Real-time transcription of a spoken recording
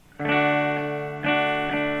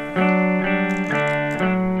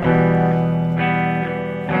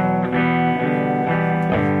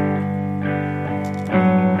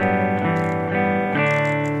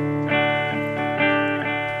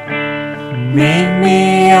Meet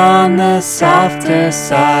me on the softer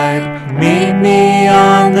side. Meet me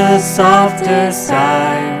on the softer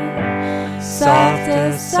side.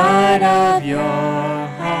 Softer side of your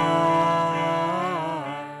heart.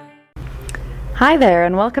 Hi there,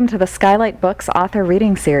 and welcome to the Skylight Books author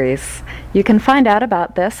reading series. You can find out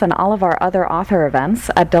about this and all of our other author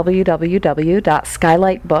events at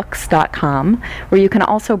www.skylightbooks.com, where you can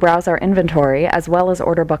also browse our inventory as well as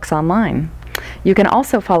order books online. You can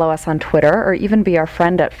also follow us on Twitter or even be our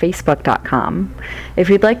friend at facebook.com. If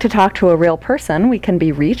you'd like to talk to a real person, we can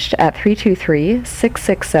be reached at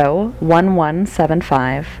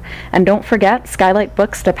 323-660-1175. And don't forget, Skylight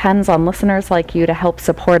Books depends on listeners like you to help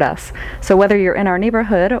support us. So whether you're in our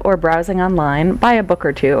neighborhood or browsing online, buy a book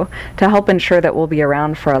or two to help ensure that we'll be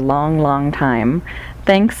around for a long, long time.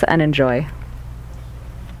 Thanks and enjoy.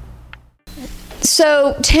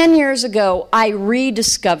 So 10 years ago, I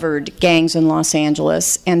rediscovered gangs in Los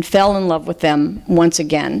Angeles and fell in love with them once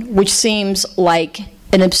again, which seems like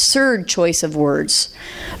an absurd choice of words,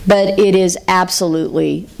 but it is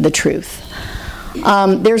absolutely the truth.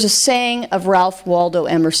 There's a saying of Ralph Waldo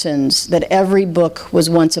Emerson's that every book was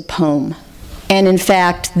once a poem. And in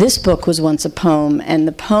fact, this book was once a poem, and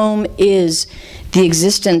the poem is the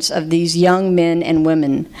existence of these young men and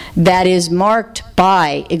women that is marked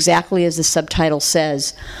by, exactly as the subtitle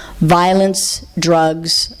says, violence,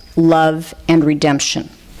 drugs, love, and redemption.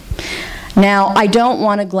 Now, I don't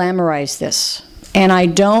want to glamorize this, and I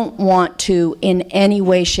don't want to, in any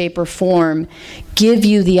way, shape, or form, give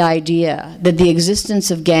you the idea that the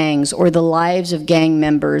existence of gangs or the lives of gang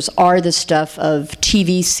members are the stuff of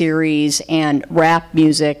TV series and rap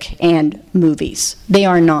music and movies. They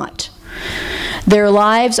are not. Their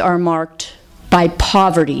lives are marked by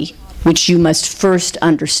poverty, which you must first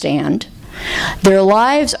understand. Their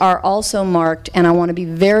lives are also marked, and I want to be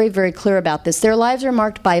very, very clear about this, their lives are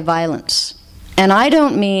marked by violence. And I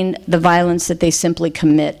don't mean the violence that they simply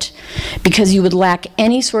commit, because you would lack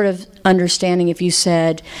any sort of understanding if you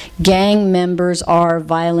said gang members are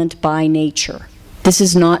violent by nature. This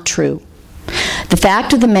is not true. The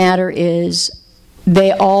fact of the matter is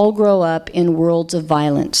they all grow up in worlds of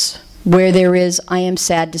violence, where there is, I am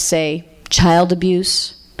sad to say, child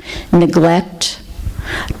abuse, neglect,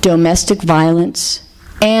 domestic violence,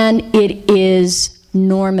 and it is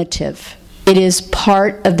normative. It is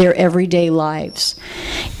part of their everyday lives.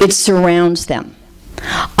 It surrounds them.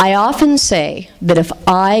 I often say that if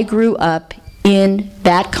I grew up in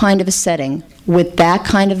that kind of a setting, with that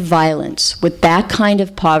kind of violence, with that kind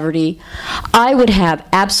of poverty, I would have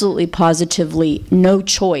absolutely positively no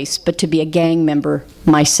choice but to be a gang member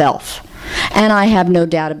myself. And I have no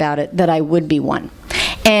doubt about it that I would be one.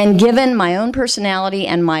 And given my own personality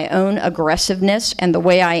and my own aggressiveness and the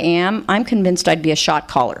way I am, I'm convinced I'd be a shot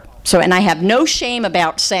caller. And I have no shame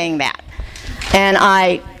about saying that. And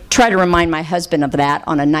I try to remind my husband of that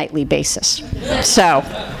on a nightly basis.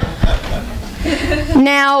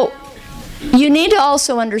 Now, you need to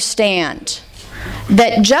also understand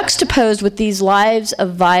that juxtaposed with these lives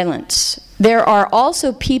of violence, there are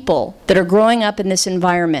also people that are growing up in this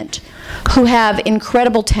environment who have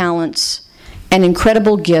incredible talents and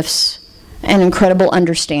incredible gifts and incredible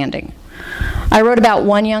understanding. I wrote about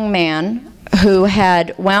one young man who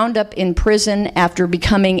had wound up in prison after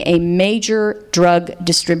becoming a major drug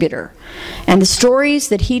distributor. And the stories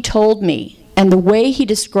that he told me and the way he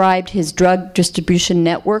described his drug distribution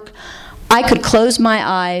network, I could close my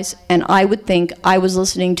eyes and I would think I was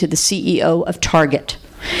listening to the CEO of Target.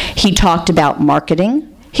 He talked about marketing.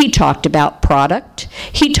 He talked about product.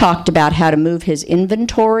 He talked about how to move his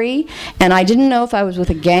inventory. And I didn't know if I was with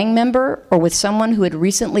a gang member or with someone who had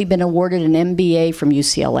recently been awarded an MBA from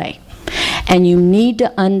UCLA. And you need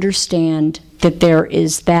to understand that there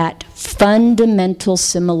is that fundamental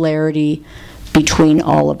similarity between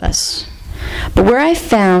all of us. But where I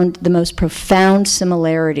found the most profound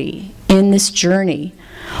similarity in this journey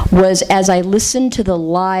was as I listened to the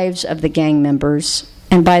lives of the gang members.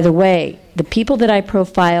 And by the way, the people that I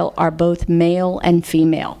profile are both male and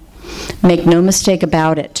female. Make no mistake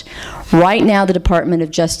about it. Right now, the Department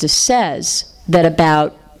of Justice says that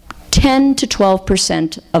about 10 to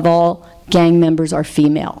 12% of all gang members are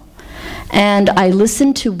female. And I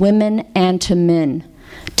listened to women and to men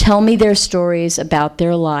tell me their stories about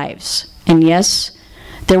their lives. And yes,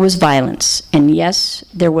 there was violence. And yes,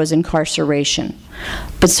 there was incarceration.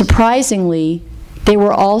 But surprisingly, they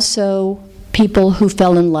were also people who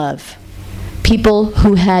fell in love, people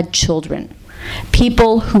who had children,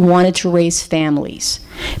 people who wanted to raise families,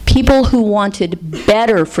 people who wanted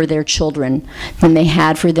better for their children than they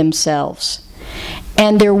had for themselves.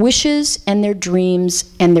 And their wishes and their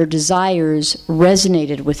dreams and their desires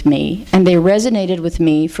resonated with me, and they resonated with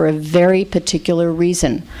me for a very particular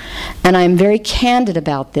reason. And I'm very candid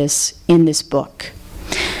about this in this book.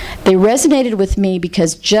 They resonated with me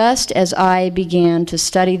because just as I began to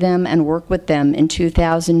study them and work with them in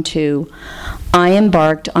 2002, I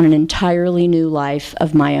embarked on an entirely new life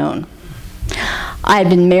of my own. I had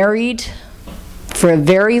been married for a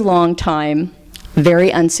very long time,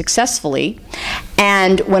 very unsuccessfully,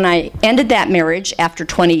 and when I ended that marriage after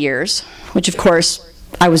 20 years, which of course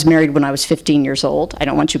I was married when I was 15 years old. I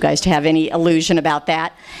don't want you guys to have any illusion about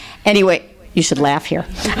that. Anyway, you should laugh here.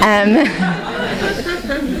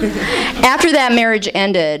 After that marriage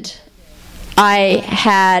ended, I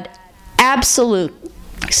had absolutely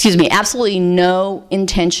no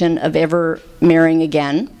intention of ever marrying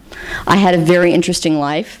again. I had a very interesting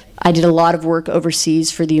life. I did a lot of work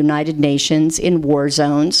overseas for the United Nations in war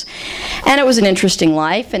zones. And it was an interesting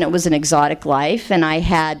life, and it was an exotic life, and I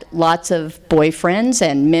had lots of boyfriends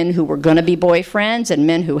and men who were going to be boyfriends and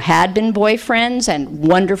men who had been boyfriends and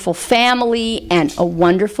wonderful family and a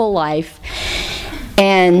wonderful life.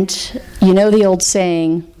 And you know the old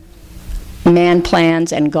saying, man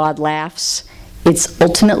plans and God laughs? It's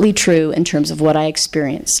ultimately true in terms of what I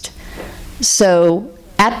experienced. So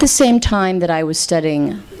at the same time that I was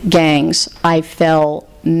studying gangs, I fell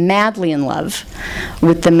madly in love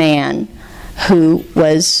with the man who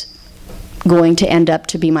was going to end up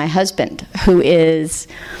to be my husband, who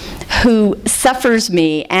suffers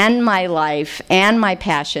me and my life and my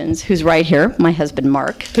passions, who's right here, my husband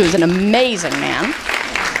Mark, who's an amazing man.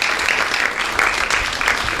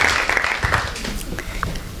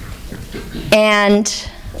 And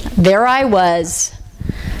there I was,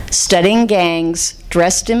 studying gangs,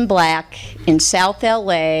 dressed in black, in South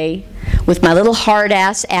LA, with my little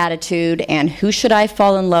hard-ass attitude, and who should I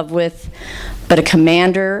fall in love with but a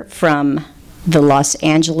commander from the Los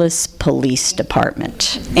Angeles Police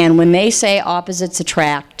Department. And when they say opposites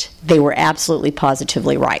attract, they were absolutely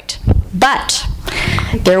positively right. But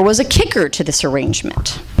there was a kicker to this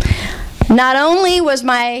arrangement. Not only was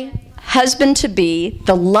my husband-to-be,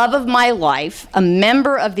 the love of my life, a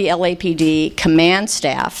member of the LAPD command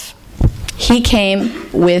staff, he came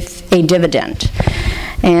with a dividend.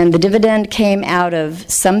 And the dividend came out of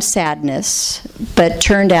some sadness, but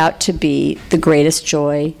turned out to be the greatest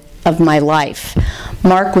joy of my life.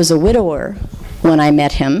 Mark was a widower when I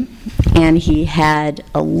met him, and he had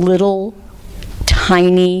a little,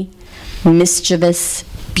 tiny, mischievous,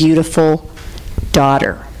 beautiful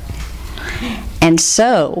daughter. And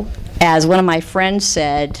so, as one of my friends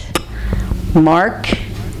said, Mark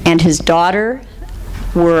and his daughter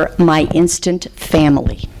were my instant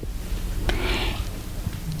family.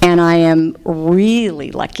 And I am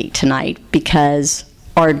really lucky tonight because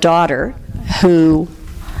our daughter, who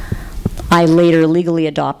I later legally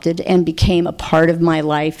adopted and became a part of my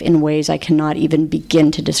life in ways I cannot even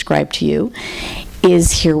begin to describe to you,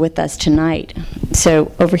 is here with us tonight.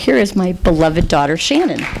 So over here is my beloved daughter,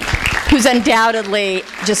 Shannon, who's undoubtedly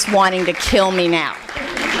just wanting to kill me now.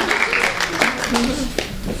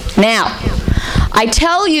 Now, I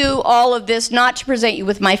tell you all of this not to present you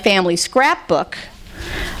with my family scrapbook,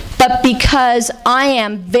 but because I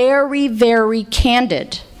am very, very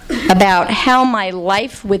candid about how my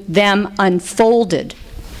life with them unfolded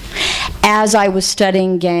as I was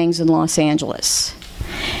studying gangs in Los Angeles.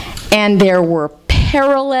 And there were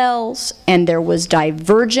parallels and there was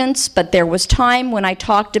divergence, but there was time when I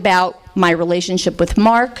talked about my relationship with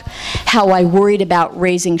Mark, how I worried about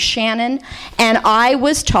raising Shannon, and I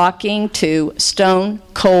was talking to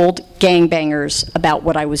stone-cold gangbangers about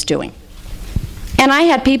what I was doing. And I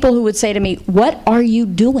had people who would say to me, "What are you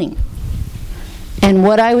doing?" And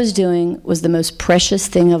what I was doing was the most precious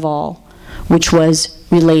thing of all, which was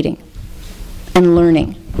relating and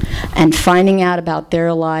learning and finding out about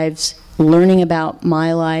their lives, learning about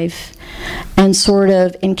my life, and sort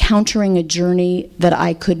of encountering a journey that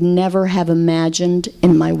I could never have imagined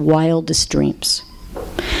in my wildest dreams.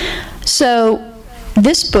 So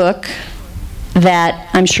this book, that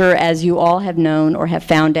I'm sure, as you all have known or have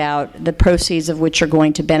found out, the proceeds of which are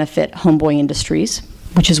going to benefit Homeboy Industries,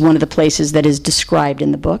 which is one of the places that is described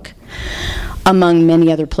in the book, among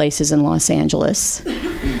many other places in Los Angeles.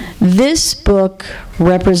 This book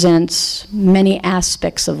represents many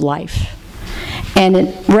aspects of life, and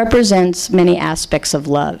it represents many aspects of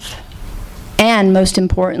love. And most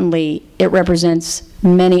importantly, it represents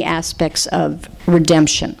many aspects of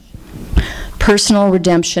redemption. Personal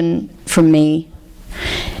redemption for me,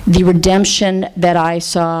 the redemption that I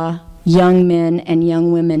saw young men and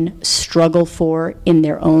young women struggle for in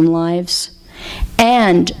their own lives,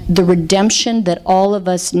 and the redemption that all of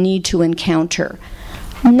us need to encounter,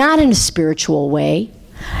 not in a spiritual way,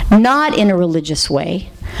 not in a religious way,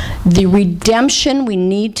 the redemption we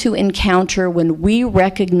need to encounter when we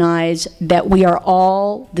recognize that we are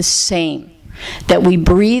all the same, that we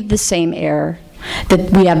breathe the same air,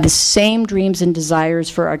 that we have the same dreams and desires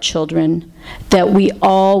for our children, that we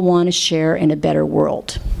all want to share in a better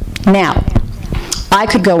world. Now, I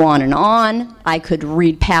could go on and on. I could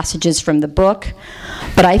read passages from the book,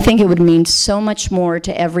 but I think it would mean so much more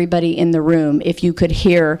to everybody in the room if you could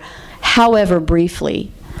hear, however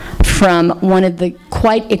briefly, from one of the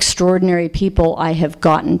quite extraordinary people I have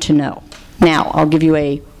gotten to know. Now, I'll give you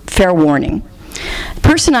a fair warning. The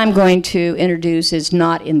person I'm going to introduce is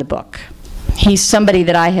not in the book. He's somebody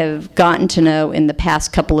that I have gotten to know in the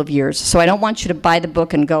past couple of years. So I don't want you to buy the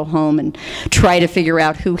book and go home and try to figure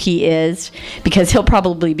out who he is, because he'll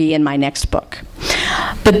probably be in my next book.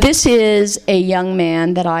 But this is a young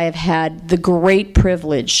man that I have had the great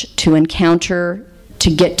privilege to encounter,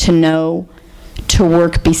 to get to know, to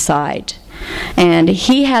work beside. And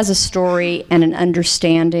he has a story and an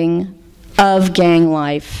understanding of gang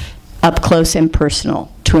life up close and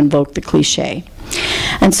personal, to invoke the cliche.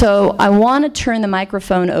 And so I want to turn the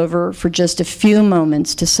microphone over for just a few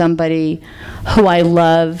moments to somebody who I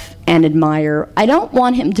love and admire. I don't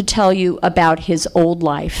want him to tell you about his old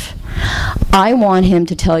life. I want him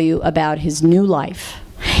to tell you about his new life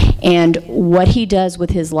and what he does with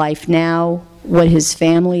his life now, what his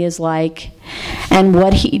family is like, and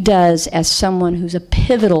what he does as someone who's a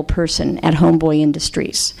pivotal person at Homeboy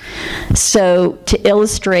Industries. So to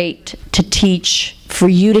illustrate, to teach, for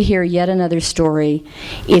you to hear yet another story,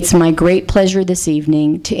 it's my great pleasure this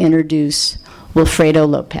evening to introduce Wilfredo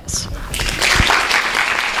Lopez.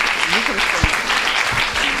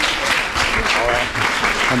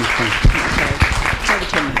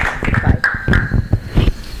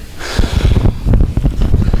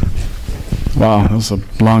 Wow, that was a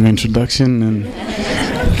long introduction, and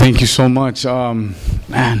thank you so much.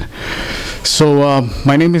 Man, so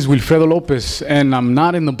my name is Wilfredo Lopez, and I'm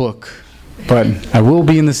not in the book, but I will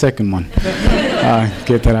be in the second one.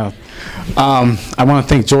 Get that out. I want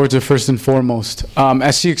to thank Jorja first and foremost.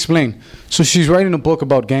 As she explained, so she's writing a book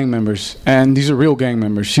about gang members, and these are real gang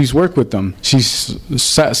members. She's worked with them. She's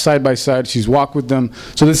sat side by side. She's walked with them.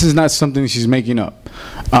 So this is not something she's making up.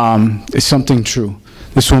 It's something true.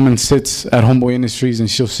 This woman sits at Homeboy Industries,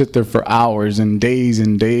 and she'll sit there for hours and days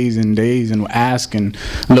and days and days and ask and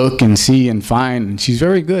look and see and find. And she's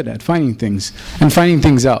very good at finding things and finding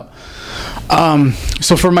things out.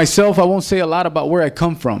 So for myself, I won't say a lot about where I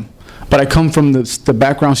come from, but I come from the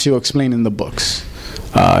background she'll explain in the books.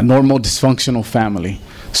 Normal dysfunctional family,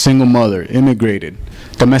 single mother, immigrated,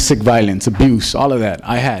 domestic violence, abuse, all of that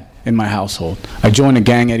I had in my household. I joined a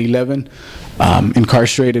gang at 11,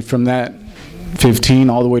 incarcerated from that, 15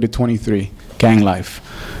 all the way to 23, gang life.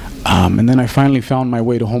 And then I finally found my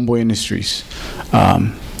way to Homeboy Industries.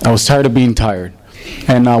 I was tired of being tired.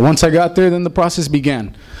 And once I got there, then the process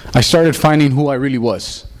began. I started finding who I really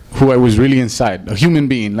was, who I was really inside, a human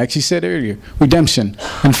being, like she said earlier, redemption,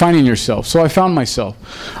 and finding yourself. So I found myself.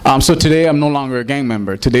 So today I'm no longer a gang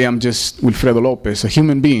member. Today I'm just Wilfredo Lopez, a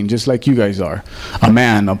human being, just like you guys are. A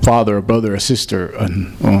man, a father, a brother, a sister,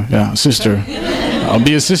 a sister. I'll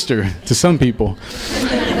be a sister to some people.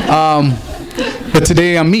 But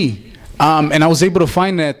today I'm me. And I was able to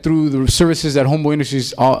find that through the services that Homeboy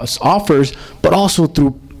Industries offers, but also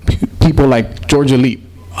through people like Jorja Leap.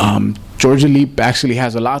 Jorja Leap actually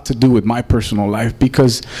has a lot to do with my personal life,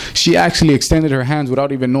 because she actually extended her hands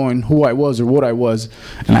without even knowing who I was or what I was,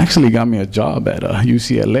 and actually got me a job at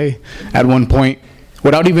UCLA at one point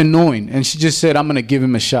without even knowing. And she just said, I'm going to give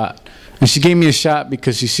him a shot. And she gave me a shot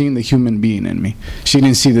because she seen the human being in me. She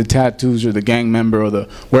didn't see the tattoos or the gang member or the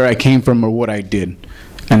where I came from or what I did.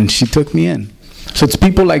 And she took me in. So it's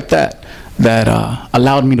people like that that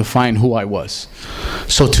allowed me to find who I was.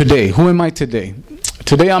 So today, who am I today?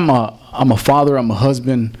 Today I'm a father, I'm a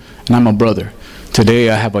husband, and I'm a brother. Today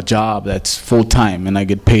I have a job that's full-time and I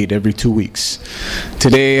get paid every 2 weeks.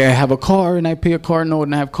 Today I have a car and I pay a car note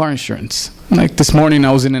and I have car insurance. Like this morning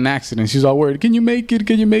I was in an accident. She's all worried, can you make it?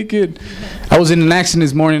 Can you make it? I was in an accident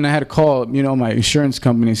this morning and I had to call, my insurance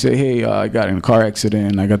company and say, hey, I got in a car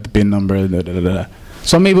accident. I got the PIN number. Da, da, da, da.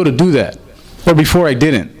 So I'm able to do that. Or before I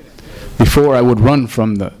didn't. Before I would run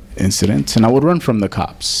from the incidents and I would run from the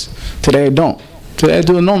cops. Today I don't. Today I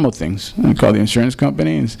do the normal things. I call the insurance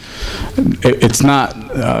company. It's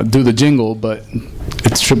not do the jingle, but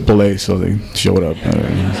it's AAA, so they showed up.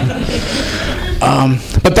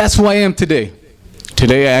 But that's who I am today.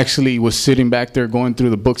 Today I actually was sitting back there going through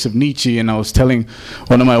the books of Nietzsche, and I was telling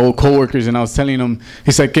one of my old coworkers, and I was telling him,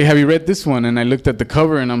 he's like, hey, have you read this one? And I looked at the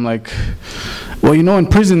cover, and I'm like, well, you know, in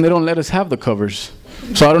prison they don't let us have the covers,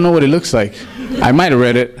 so I don't know what it looks like. I might have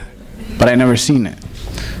read it, but I never seen it.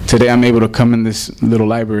 Today I'm able to come in this little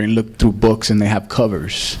library and look through books, and they have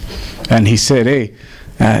covers. And he said, hey,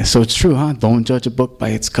 so it's true, huh? Don't judge a book by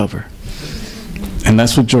its cover. And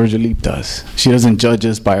that's what Jorja Leap does. She doesn't judge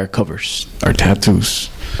us by our covers, our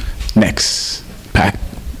tattoos, necks,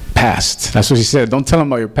 past. That's what she said. Don't tell them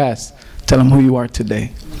about your past. Tell them who you are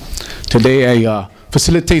today. Today I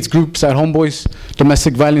facilitates groups at Homeboys,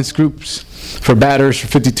 domestic violence groups for batters for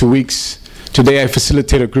 52 weeks. Today I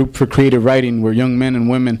facilitate a group for creative writing where young men and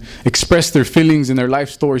women express their feelings and their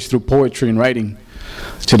life stories through poetry and writing.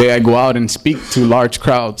 Today I go out and speak to large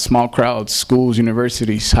crowds, small crowds, schools,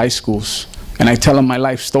 universities, high schools, and I tell them my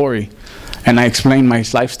life story. And I explain my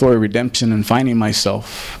life story, redemption, and finding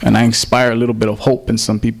myself. And I inspire a little bit of hope in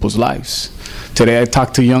some people's lives. Today I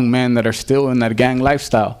talk to young men that are still in that gang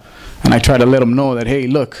lifestyle. And I try to let them know that, hey,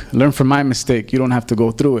 look, learn from my mistake. You don't have to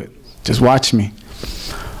go through it. Just watch me.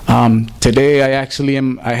 Today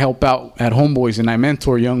I help out at Homeboys, and I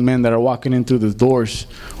mentor young men that are walking in through the doors.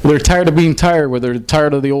 They're tired of being tired, where they're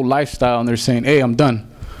tired of the old lifestyle, and they're saying, hey, I'm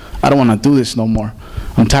done. I don't want to do this no more.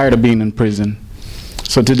 I'm tired of being in prison.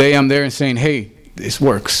 So today I'm there and saying, hey, this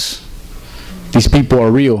works. These people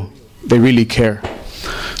are real. They really care.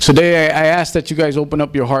 So today I ask that you guys open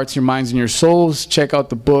up your hearts, your minds, and your souls. Check out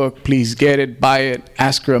the book. Please get it, buy it,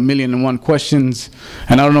 ask her 1,000,001 questions.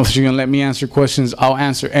 And I don't know if she's going to let me answer questions. I'll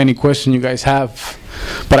answer any question you guys have.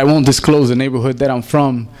 But I won't disclose the neighborhood that I'm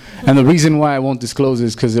from. And the reason why I won't disclose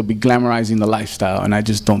is because it'll be glamorizing the lifestyle, and I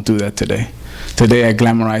just don't do that today. Today I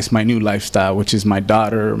glamorize my new lifestyle, which is my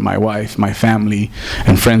daughter, my wife, my family,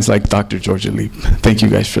 and friends like Dr. Jorja Leap. Thank you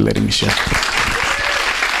guys for letting me share.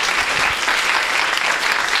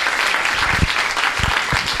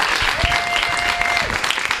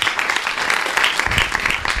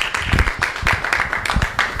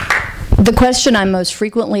 The question I'm most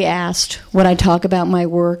frequently asked when I talk about my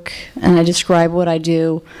work and I describe what I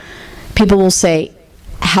do, people will say,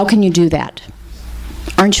 how can you do that?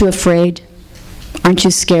 Aren't you afraid? Aren't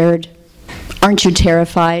you scared? Aren't you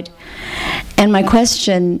terrified? And my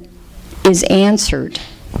question is answered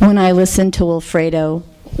when I listen to Wilfredo,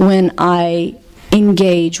 when I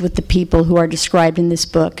engage with the people who are described in this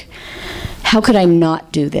book. How could I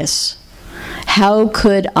not do this? How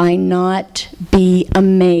could I not be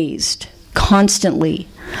amazed constantly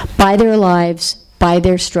by their lives, by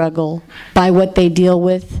their struggle, by what they deal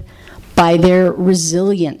with, by their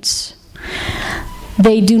resilience?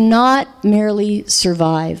 They do not merely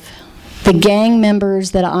survive. The gang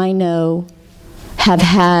members that I know have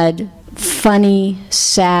had funny,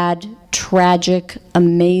 sad, tragic,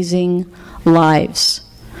 amazing lives.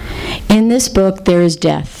 In this book, there is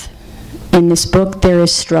death. In this book, there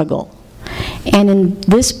is struggle. And in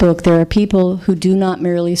this book, there are people who do not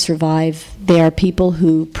merely survive. They are people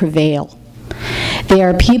who prevail. They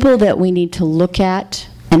are people that we need to look at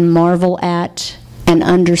and marvel at and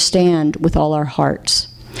understand with all our hearts.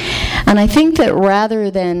 And I think that rather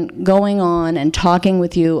than going on and talking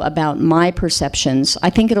with you about my perceptions, I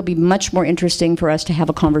think it'll be much more interesting for us to have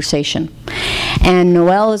a conversation. And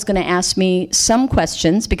Noelle is going to ask me some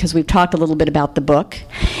questions because we've talked a little bit about the book.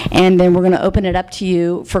 And then we're going to open it up to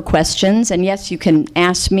you for questions. And yes, you can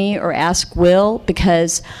ask me or ask Will,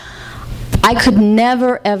 because I could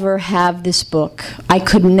never, ever have this book. I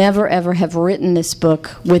could never, ever have written this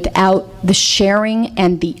book without the sharing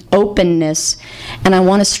and the openness, and I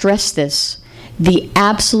want to stress this, the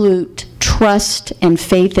absolute trust and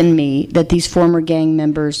faith in me that these former gang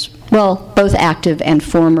members, well, both active and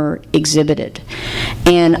former, exhibited.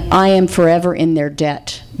 And I am forever in their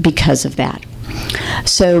debt because of that.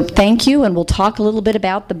 So thank you, and we'll talk a little bit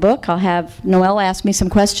about the book. I'll have Noelle ask me some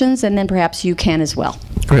questions, and then perhaps you can as well.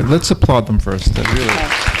 Great. Let's applaud them first. Really. Okay.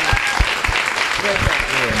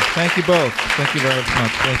 Thank you both. Thank you very much.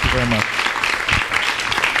 Thank you very much.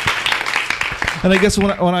 And I guess when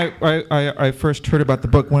I first heard about the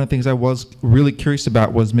book, one of the things I was really curious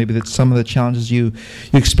about was maybe that some of the challenges you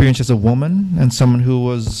experienced as a woman and someone who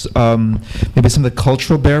was maybe some of the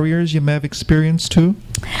cultural barriers you may have experienced too.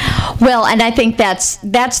 Well, and I think that's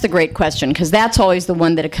the great question, because that's always the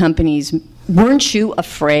one that accompanies, weren't you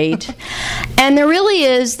afraid? And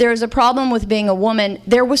there's a problem with being a woman.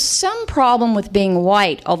 There was some problem with being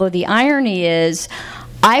white, although the irony is,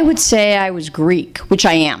 I would say I was Greek, which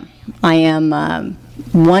I am. I am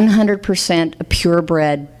 100% a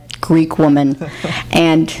purebred Greek woman.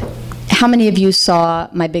 And how many of you saw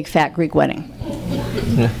My Big Fat Greek Wedding?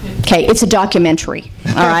 Okay, it's a documentary,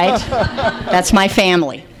 all right? That's my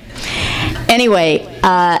family. Anyway,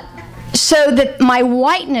 so that my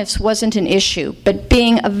whiteness wasn't an issue, but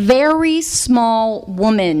being a very small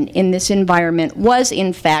woman in this environment was,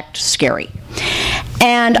 in fact, scary.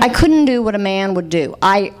 And I couldn't do what a man would do.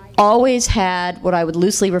 I always had what I would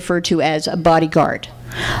loosely refer to as a bodyguard.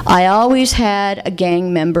 I always had a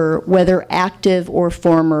gang member, whether active or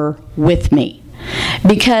former, with me.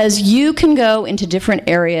 Because you can go into different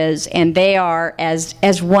areas, and they are,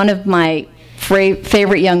 as one of my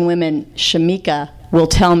favorite young women, Shamika, will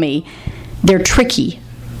tell me, they're tricky.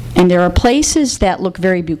 And there are places that look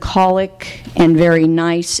very bucolic and very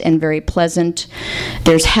nice and very pleasant.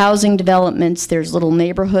 There's housing developments, there's little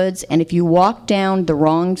neighborhoods, and if you walk down the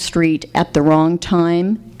wrong street at the wrong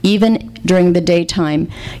time, even during the daytime,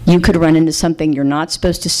 you could run into something you're not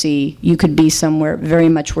supposed to see. You could be somewhere very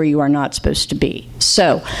much where you are not supposed to be.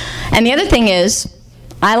 So, and the other thing is,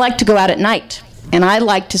 I like to go out at night. And I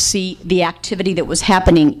like to see the activity that was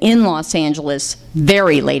happening in Los Angeles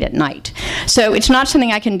very late at night. So it's not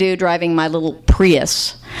something I can do driving my little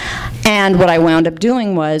Prius. And what I wound up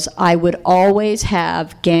doing was I would always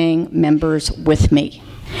have gang members with me.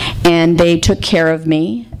 And they took care of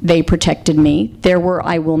me. They protected me. There were,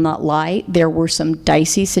 I will not lie, there were some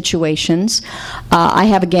dicey situations. I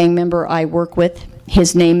have a gang member I work with.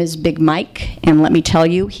 His name is Big Mike, and let me tell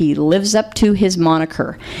you, he lives up to his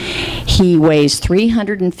moniker. He weighs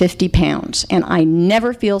 350 pounds, and I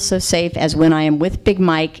never feel so safe as when I am with Big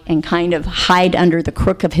Mike and kind of hide under the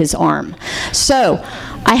crook of his arm. So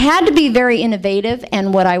I had to be very innovative,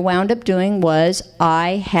 and what I wound up doing was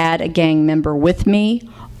I had a gang member with me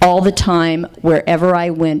all the time, wherever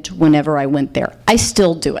I went, whenever I went there. I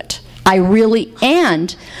still do it. I really,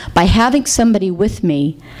 and by having somebody with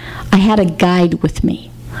me, I had a guide with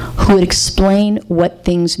me who would explain what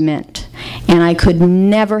things meant. And I could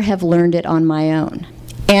never have learned it on my own.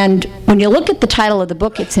 And when you look at the title of the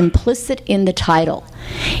book, it's implicit in the title.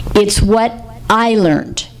 It's what I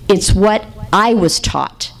learned. It's what I was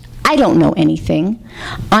taught. I don't know anything.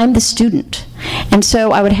 I'm the student. And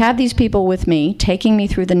so I would have these people with me, taking me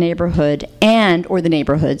through the neighborhood or the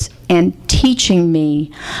neighborhoods, and teaching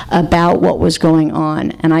me about what was going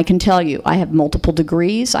on. And I can tell you, I have multiple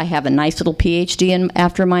degrees. I have a nice little PhD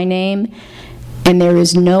after my name. And there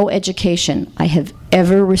is no education I have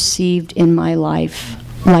ever received in my life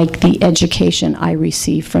like the education I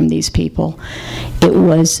received from these people. It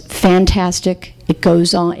was fantastic. It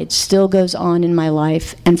goes on. It still goes on in my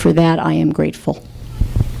life, and for that I am grateful.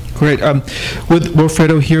 Great. With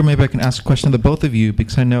Wilfredo here, maybe I can ask a question of the both of you,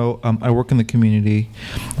 because I know I work in the community,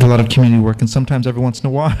 a lot of community work, and sometimes every once in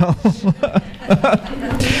a while,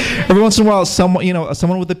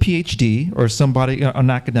 someone with a PhD or somebody,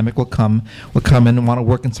 an academic will come in and want to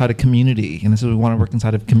work inside a community, and this is we want to work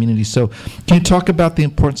inside of a community. So, can you talk about the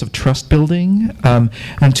importance of trust building, and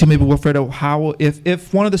to maybe Wilfredo, how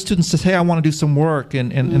if one of the students says, "Hey, I want to do some work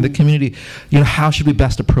in the community," how should we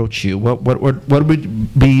best approach you? What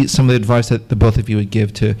would be some of the advice that the both of you would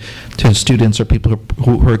give to students or people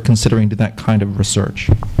who are considering that kind of research?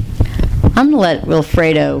 I'm going to let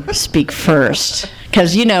Wilfredo speak first,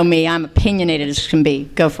 because you know me, I'm opinionated as can be.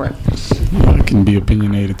 Go for it. I can be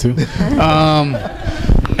opinionated too.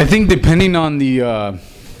 I think depending on the,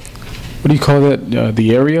 what do you call that,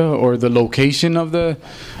 the area or the location of the,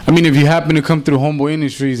 I mean, if you happen to come through Homeboy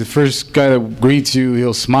Industries, the first guy that greets you,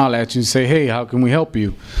 he'll smile at you and say, "Hey, how can we help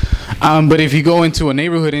you?" But if you go into a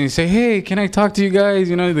neighborhood and you say, "Hey, can I talk to you guys?"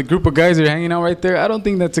 The group of guys are hanging out right there. I don't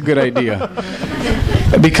think that's a good idea.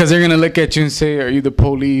 Because they're going to look at you and say, "Are you the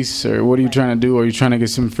police? Or what are you trying to do? Or are you trying to get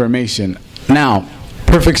some information?" Now,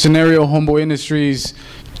 perfect scenario, Homeboy Industries,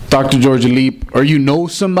 Dr. Jorja Leap, or you know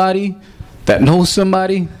somebody that knows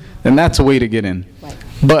somebody, then that's a way to get in. Right.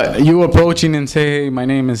 But you approaching and say, "Hey, my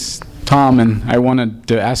name is Tom, and I wanted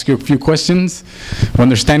to ask you a few questions," when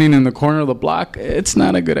they're standing in the corner of the block, it's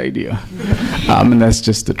not a good idea. And that's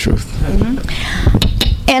just the truth. Mm-hmm.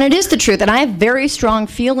 And it is the truth, and I have very strong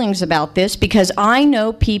feelings about this, because I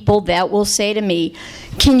know people that will say to me,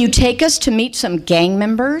 "Can you take us to meet some gang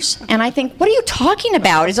members?" And I think, what are you talking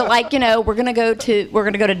about? Is it like, we're going to go to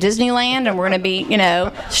Disneyland and we're going to be,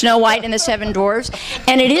 Snow White and the Seven Dwarfs?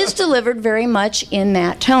 And it is delivered very much in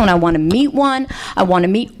that tone. I want to meet one. I want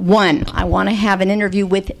to have an interview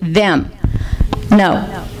with them. No.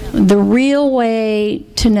 The real way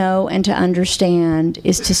to know and to understand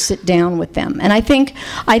is to sit down with them. And I think,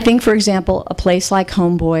 for example, a place like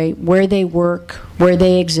Homeboy, where they work, where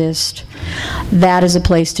they exist, that is a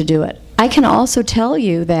place to do it. I can also tell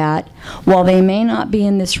you that while they may not be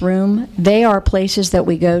in this room, they are places that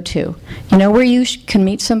we go to. You know where you can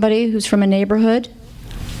meet somebody who's from a neighborhood?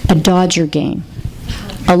 a Dodger game,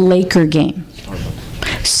 a Laker game,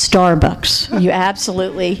 Starbucks.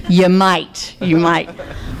 You might.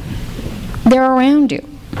 They're around you.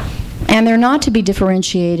 And they're not to be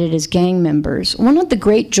differentiated as gang members. One of the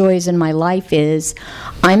great joys in my life is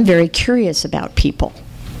I'm very curious about people.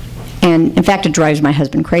 And in fact, it drives my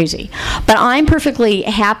husband crazy. But I'm perfectly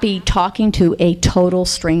happy talking to a total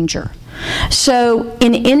stranger. So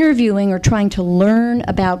in interviewing or trying to learn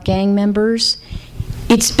about gang members,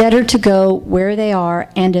 it's better to go where they are,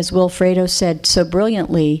 and as Wilfredo said so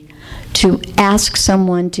brilliantly, to ask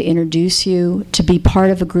someone to introduce you, to be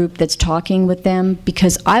part of a group that's talking with them,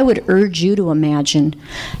 because I would urge you to imagine,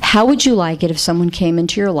 how would you like it if someone came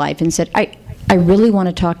into your life and said, I really want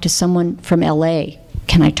to talk to someone from LA.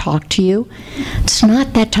 Can I talk to you? It's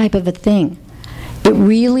not that type of a thing. It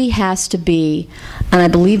really has to be, and I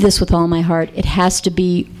believe this with all my heart, it has to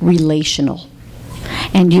be relational.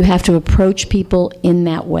 And you have to approach people in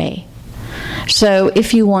that way. So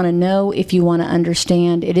if you want to know, if you want to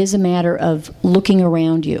understand, it is a matter of looking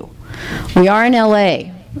around you. We are in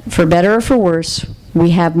LA. For better or for worse,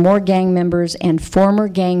 we have more gang members and former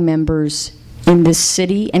gang members in this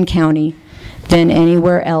city and county than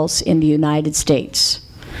anywhere else in the United States.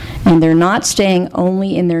 And they're not staying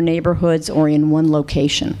only in their neighborhoods or in one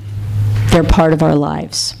location. They're part of our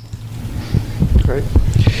lives. Great.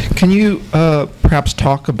 Can you perhaps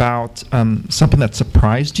talk about something that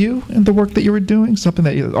surprised you in the work that you were doing? Something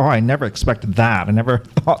that I never expected that. I never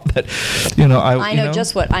thought that. I know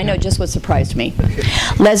just what surprised me.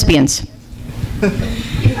 Lesbians.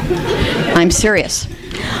 I'm serious.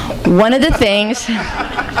 One of the things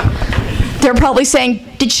they're probably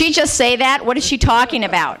saying, did she just say that? What is she talking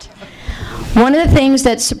about? One of the things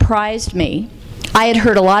that surprised me, I had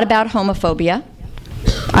heard a lot about homophobia.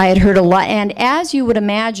 I had heard a lot, and as you would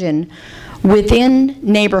imagine, within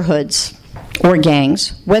neighborhoods or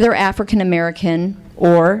gangs, whether African American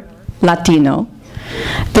or Latino,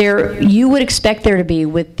 you would expect there to be,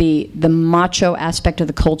 with the macho aspect of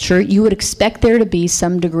the culture, you would expect there to be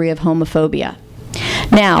some degree of homophobia.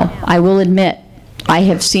 Now, I will admit, I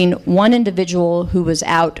have seen one individual who was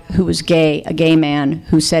out, who was gay, a gay man,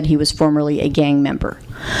 who said he was formerly a gang member.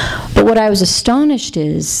 But what I was astonished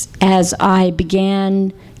is, as I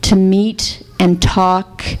began to meet and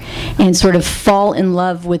talk and sort of fall in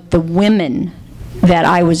love with the women that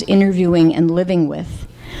I was interviewing and living with,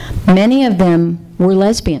 many of them were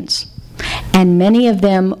lesbians. And many of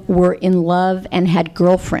them were in love and had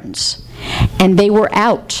girlfriends. And they were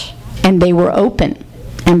out, and they were open.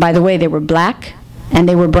 And by the way, they were black, and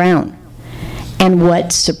they were brown. And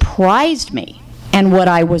what surprised me, and what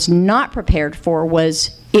I was not prepared for,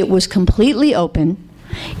 was it was completely open,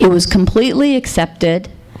 it was completely accepted,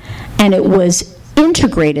 and it was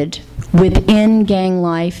integrated within gang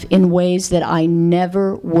life in ways that I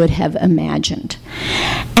never would have imagined.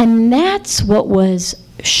 And that's what was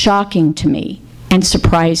shocking to me and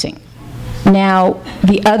surprising. Now,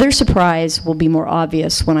 the other surprise will be more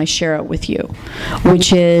obvious when I share it with you,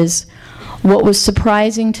 which is, what was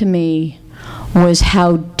surprising to me was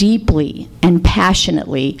how deeply and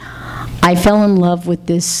passionately I fell in love with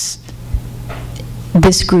this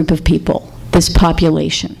group of people, this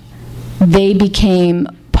population. They became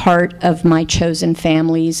part of my chosen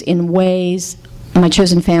family in ways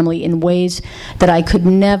that I could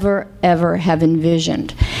never, ever have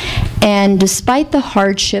envisioned. And despite the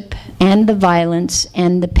hardship and the violence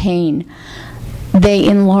and the pain, they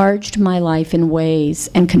enlarged my life in ways,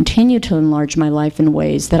 and continue to enlarge my life in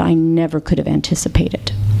ways, that I never could have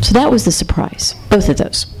anticipated. So that was the surprise, both of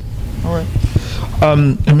those. All right.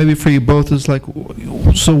 And maybe for you both is like,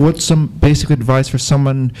 so what's some basic advice for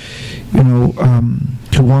someone, who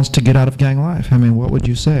wants to get out of gang life? I mean, what would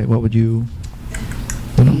you say? What would you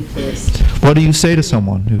what do you say to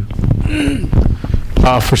someone who?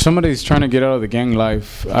 For somebody who's trying to get out of the gang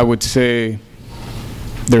life, I would say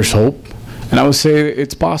there's hope. And I would say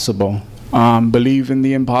it's possible. Believe in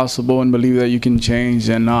the impossible, and believe that you can change,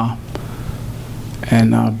 and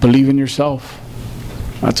believe in yourself.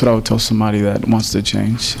 That's what I would tell somebody that wants to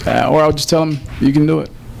change. Or I would just tell them, you can do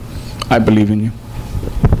it. I believe in you.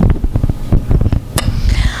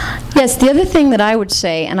 Yes, the other thing that I would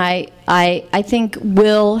say, and I think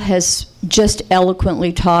Will has just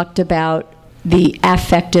eloquently talked about the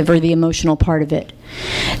affective or the emotional part of it.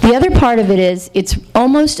 The other part of it is, it's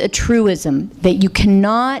almost a truism that you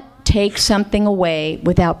cannot take something away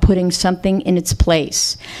without putting something in its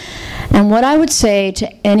place. And what I would say to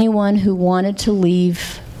anyone who wanted to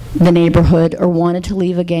leave the neighborhood or wanted to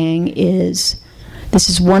leave a gang is, this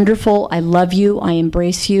is wonderful, I love you, I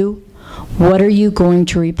embrace you. What are you going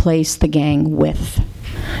to replace the gang with?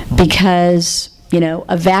 Because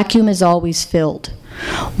A vacuum is always filled.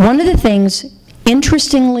 One of the things,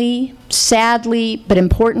 interestingly, sadly, but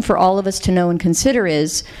important for all of us to know and consider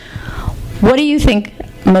is, what do you think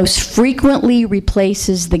most frequently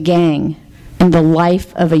replaces the gang in the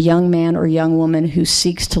life of a young man or young woman who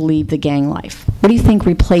seeks to leave the gang life? What do you think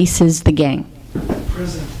replaces the gang?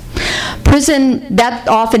 Prison, that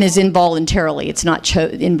often is involuntarily. It's not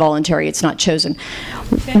involuntary. It's not chosen.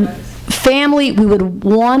 Family, we would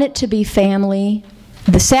want it to be family.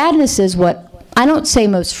 The sadness is what I don't say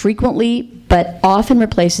most frequently, but often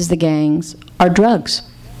replaces the gangs, are drugs.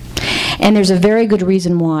 And there's a very good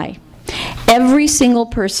reason why. Every single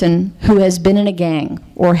person who has been in a gang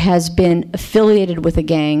or has been affiliated with a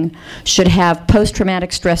gang should have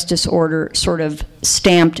post-traumatic stress disorder sort of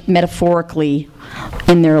stamped metaphorically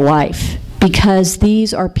in their life, because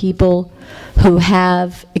these are people who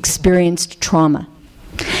have experienced trauma.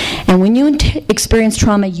 And when you experience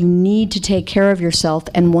trauma, you need to take care of yourself,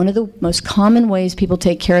 and one of the most common ways people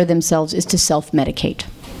take care of themselves is to self-medicate.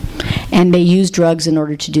 And they use drugs in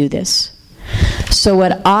order to do this. So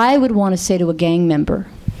what I would want to say to a gang member,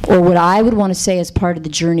 or what I would want to say as part of the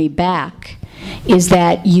journey back, is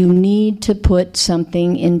that you need to put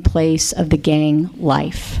something in place of the gang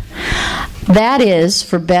life. That is,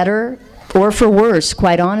 for better or for worse,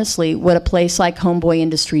 quite honestly, what a place like Homeboy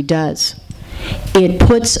Industry does. It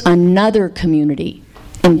puts another community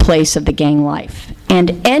in place of the gang life.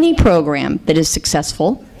 And any program that is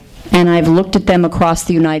successful, and I've looked at them across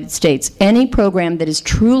the United States, any program that is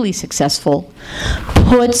truly successful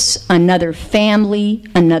puts another family,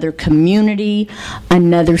 another community,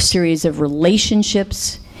 another series of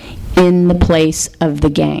relationships in the place of the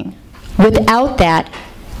gang. Without that,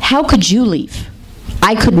 how could you leave?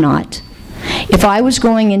 I could not. If I was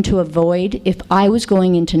going into a void, if I was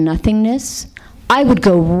going into nothingness, I would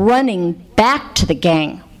go running back to the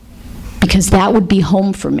gang, because that would be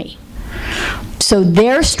home for me. So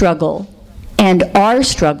their struggle and our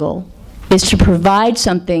struggle is to provide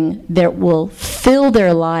something that will fill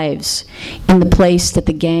their lives in the place that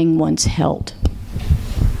the gang once held.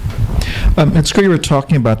 It's great you were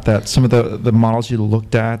talking about that. Some of the models you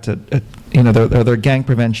looked at there are gang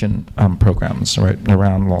prevention programs right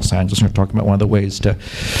around Los Angeles. We're talking about one of the ways to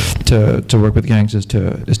work with gangs is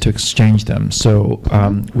to exchange them. So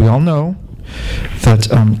we all know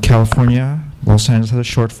that California, Los Angeles has a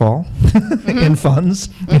shortfall in funds,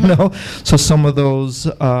 so some of those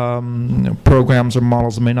programs or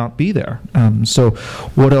models may not be there. So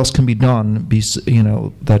what else can be done,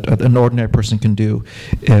 that an ordinary person can do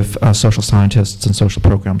if social scientists and social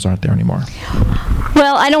programs aren't there anymore?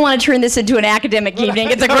 Well, I don't want to turn this into an academic evening.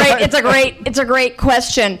 It's a great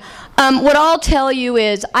question. What I'll tell you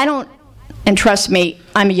is and trust me,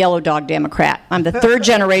 I'm a yellow dog Democrat. I'm the third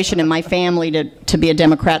generation in my family to be a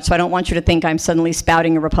Democrat, so I don't want you to think I'm suddenly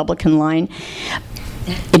spouting a Republican line.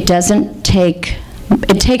 It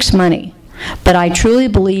takes money. But I truly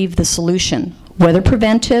believe the solution, whether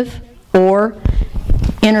preventive or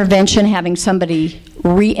intervention, having somebody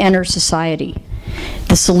re-enter society,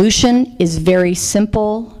 the solution is very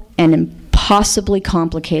simple and impossibly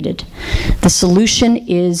complicated. The solution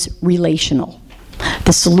is relational.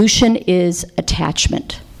 The solution is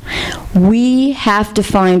attachment. We have to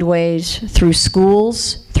find ways through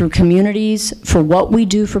schools, through communities, for what we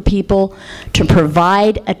do for people, to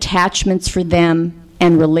provide attachments for them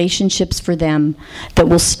and relationships for them that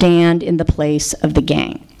will stand in the place of the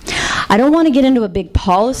gang. I don't want to get into a big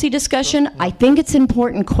policy discussion. I think it's an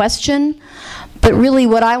important question, but really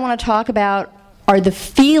what I want to talk about are the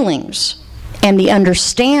feelings and the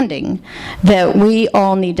understanding that we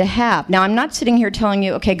all need to have. Now, I'm not sitting here telling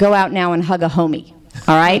you, okay, go out now and hug a homie,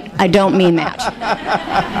 all right? I don't mean that.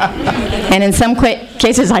 And in some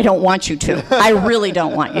cases, I don't want you to. I really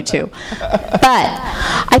don't want you to. But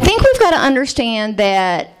I think we've got to understand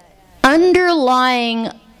that underlying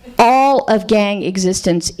all of gang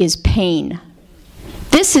existence is pain.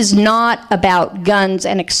 This is not about guns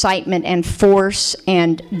and excitement and force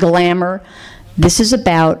and glamour. This is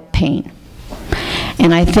about pain.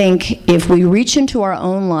 And I think if we reach into our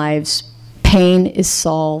own lives, pain is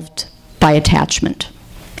solved by attachment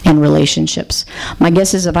and relationships. My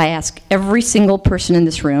guess is if I ask every single person in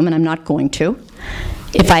this room, and I'm not going to,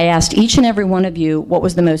 if I asked each and every one of you what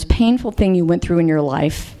was the most painful thing you went through in your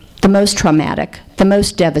life, the most traumatic, the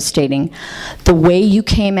most devastating, the way you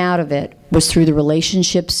came out of it was through the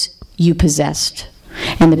relationships you possessed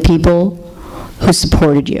and the people who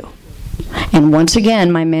supported you. And once again,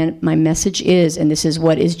 my message is, and this is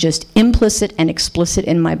what is just implicit and explicit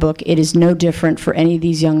in my book, it is no different for any of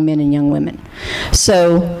these young men and young women.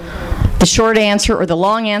 So the short answer, or the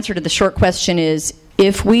long answer to the short question is,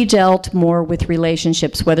 if we dealt more with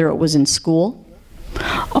relationships, whether it was in school,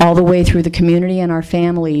 all the way through the community and our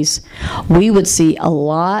families, we would see a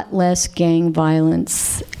lot less gang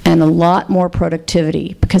violence and a lot more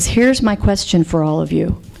productivity. Because here's my question for all of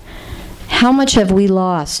you. How much have we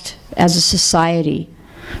lost as a society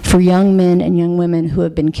for young men and young women who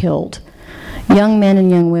have been killed? Young men and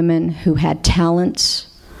young women who had talents,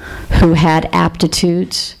 who had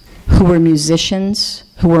aptitudes, who were musicians,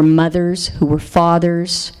 who were mothers, who were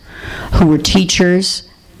fathers, who were teachers.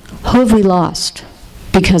 Who have we lost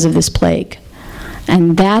because of this plague?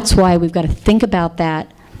 And that's why we've got to think about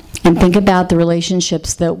that and think about the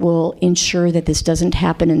relationships that will ensure that this doesn't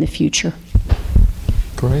happen in the future.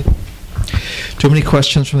 Great. Too many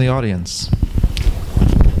questions from the audience?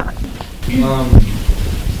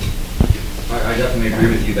 I definitely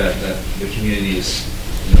agree with you that the community is,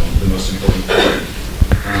 the most important part.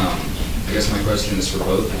 I guess my question is for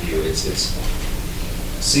both of you. It's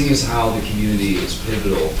seeing as how the community is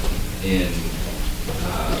pivotal in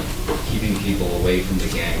keeping people away from the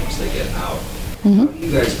gang once they get out. Mm-hmm. How do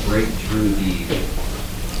you guys break through the,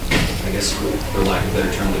 I guess for lack of a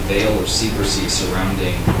better term, the veil of secrecy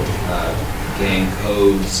surrounding gang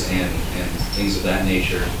codes and things of that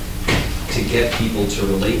nature, to get people to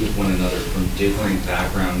relate with one another from differing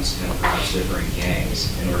backgrounds and perhaps differing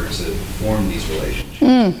gangs in order to form these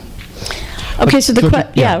relationships? Okay, so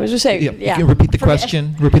I was just saying, You can repeat the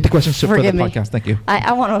question. Repeat the question for the podcast. Thank you.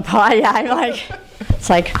 I want to apologize. I'm like, it's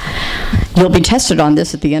like, you'll be tested on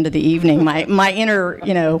this at the end of the evening. My inner,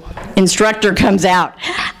 instructor comes out.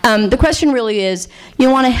 The question really is, you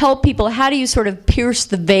want to help people. How do you sort of pierce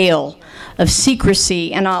the veil of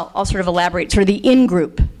secrecy? And I'll sort of elaborate, sort of the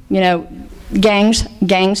in-group.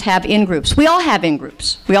 Gangs have in-groups. We all have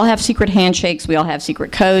in-groups. We all have secret handshakes. We all have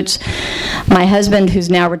secret codes. My husband, who's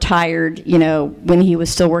now retired, when he was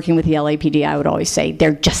still working with the LAPD, I would always say,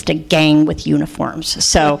 they're just a gang with uniforms.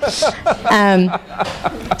 So,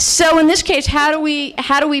 so in this case, how do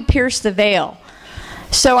we pierce the veil?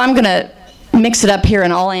 So I'm going to mix it up here,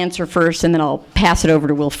 and I'll answer first, and then I'll pass it over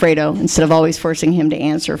to Wilfredo instead of always forcing him to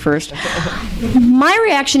answer first. My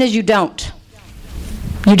reaction is you don't.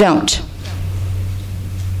 You don't.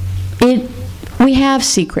 We have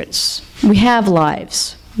secrets. We have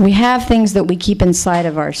lives. We have things that we keep inside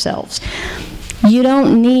of ourselves. You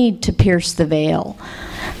don't need to pierce the veil.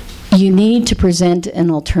 You need to present an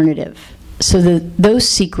alternative so that those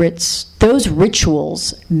secrets, those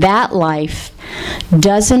rituals, that life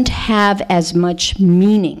doesn't have as much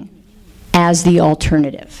meaning as the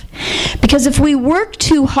alternative. Because if we work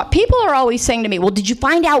too hard, people are always saying to me, well, did you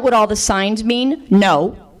find out what all the signs mean?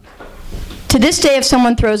 No. To this day, if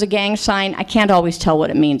someone throws a gang sign, I can't always tell what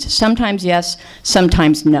it means. Sometimes yes,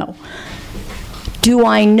 sometimes no. Do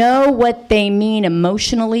I know what they mean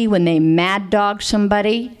emotionally when they mad dog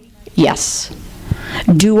somebody? Yes.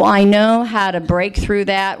 Do I know how to break through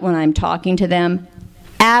that when I'm talking to them?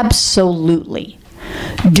 Absolutely.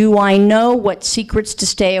 Do I know what secrets to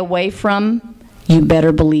stay away from? You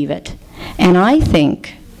better believe it. And I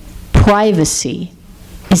think privacy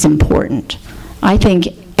is important. I think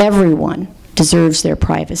everyone deserves their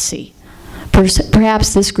privacy.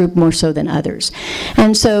 Perhaps this group more so than others.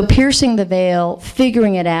 And so piercing the veil,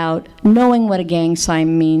 figuring it out, knowing what a gang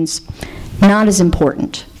sign means, not as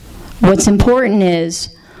important. What's important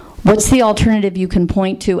is, what's the alternative you can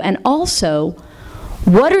point to, and also,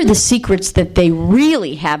 what are the secrets that they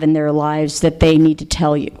really have in their lives that they need to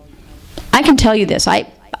tell you? I can tell you this. I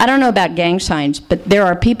don't know about gang signs, but there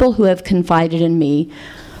are people who have confided in me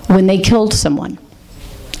when they killed someone.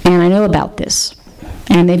 And I know about this.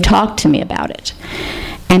 And they've talked to me about it.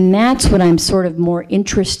 And that's what I'm sort of more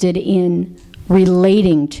interested in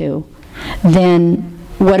relating to than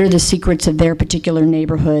what are the secrets of their particular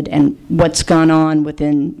neighborhood and what's gone on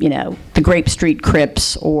within, the Grape Street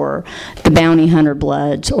Crips or the Bounty Hunter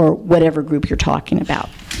Bloods or whatever group you're talking about.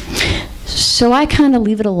 So I kind of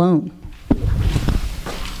leave it alone.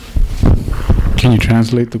 Can you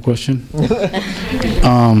translate the question?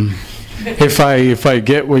 If I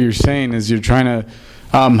get what you're saying, is you're trying to,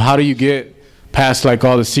 how do you get past like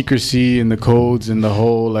all the secrecy and the codes and the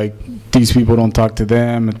whole like these people don't talk to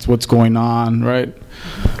them, it's what's going on, right?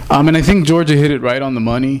 And I think Jorja hit it right on the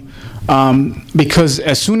money, because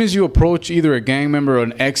as soon as you approach either a gang member or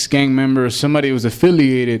an ex-gang member or somebody who's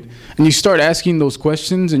affiliated, and you start asking those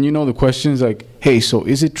questions, and the questions like, hey, so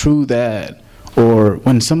is it true that, or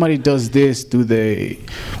when somebody does this, when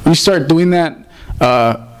you start doing that,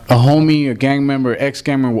 a homie, a gang member,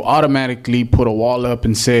 ex-gang member will automatically put a wall up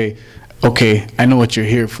and say, okay, I know what you're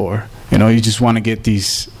here for. You just want to get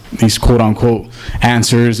these these quote-unquote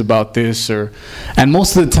answers about this, and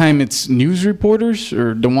most of the time it's news reporters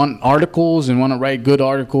or they want articles and want to write good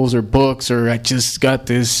articles or books, or I just got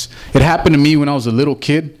this. It happened to me when I was a little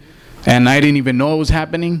kid, and I didn't even know it was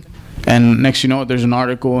happening. And next you know, there's an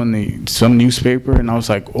article in some newspaper, and I was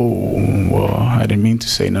like, oh, well, I didn't mean to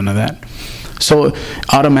say none of that. So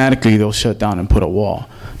automatically they'll shut down and put a wall.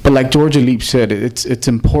 But like Jorja Leap said, it's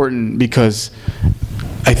important, because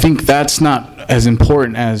I think that's not as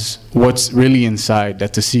important as what's really inside,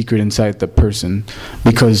 that's a secret inside the person.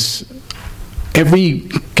 Because every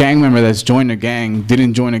gang member that's joined a gang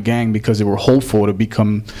didn't join a gang because they were hopeful to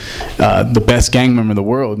become the best gang member in the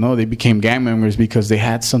world. No, they became gang members because they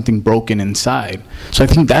had something broken inside. So I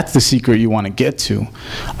think that's the secret you want to get to.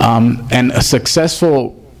 And a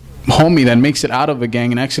successful homie that makes it out of a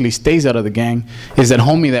gang and actually stays out of the gang is that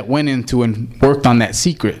homie that went into and worked on that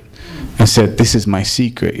secret and said, this is my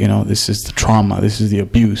secret, this is the trauma, this is the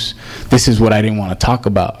abuse, this is what I didn't want to talk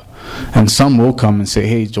about. And some will come and say,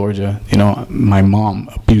 hey, Jorja, my mom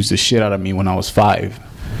abused the shit out of me when I was 5,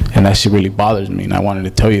 and that shit really bothers me, and I wanted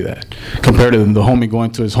to tell you that. Compared to the homie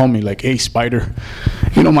going to his homie like, hey, Spider,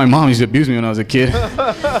 my mom used to abuse me when I was a kid.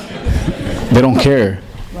 They don't care.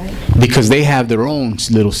 Because they have their own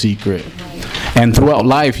little secret. And throughout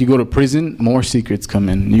life, you go to prison, more secrets come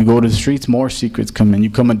in. You go to the streets, more secrets come in. You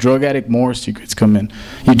become a drug addict, more secrets come in.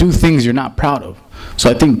 You do things you're not proud of. So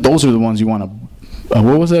I think those are the ones you want to,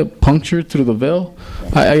 what was that, puncture through the veil?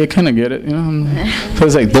 I kind of get it, So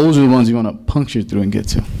it's like those are the ones you want to puncture through and get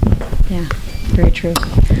to. Yeah, very true.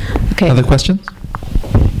 Okay. Other questions?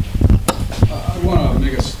 I want to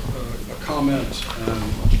make a comment on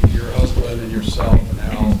your husband and yourself and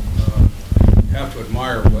how you have to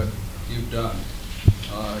admire what you've done.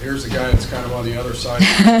 Here's a guy that's kind of on the other side.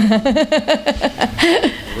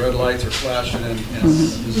 The red lights are flashing, and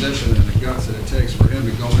the position and the guts that it takes for him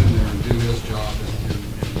to go in there and do his job and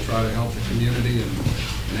try to help the community. And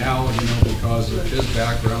now, because of his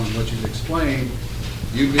background and what you've explained,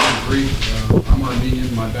 you being Greek, I'm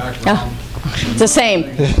Armenian, my background. It's the same.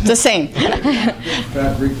 It's the same.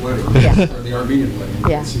 Fat Greek wedding, or the Armenian wedding. You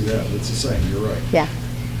can see that. It's the same. You're right. Yeah.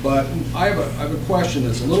 But I have a question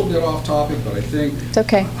that's a little bit off topic, but I think it's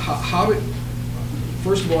okay.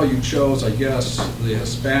 First of all, you chose, I guess, the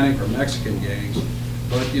Hispanic or Mexican gangs.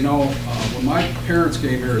 But when my parents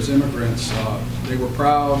came here as immigrants, they were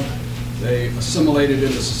proud. They assimilated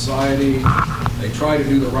into society. They tried to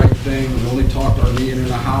do the right thing. We only talked Armenian in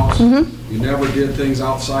the house. You never did things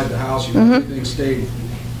outside the house. Everything stayed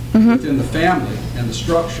within the family and the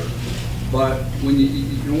structure. But when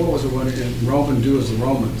what was it when Roman do as the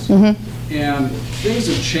Romans? And things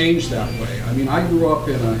have changed that way. I mean, I grew up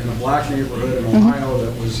in a black neighborhood in Ohio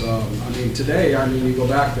that was, today, you go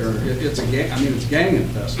back there, it's a gang, it's gang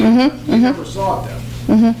infested. We never saw it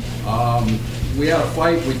then. We had a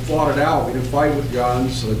fight, we fought it out. We didn't fight with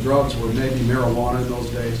guns. The drugs were maybe marijuana in those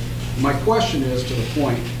days. My question is to the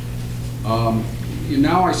point,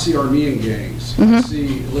 now I see Armenian gangs, I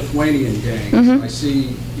see Lithuanian gangs, I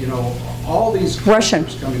see, all these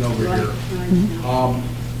cultures coming over here.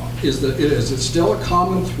 Is it still a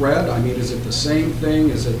common thread? Is it the same thing?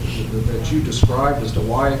 Is it that you described as to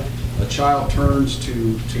why a child turns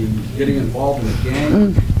to getting involved in a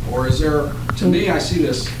gang? Or is there, to me, I see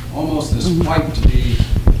this almost this fight to be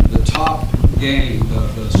the top gang,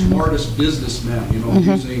 the smartest businessmen,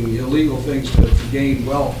 using illegal things to gain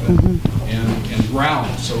wealth and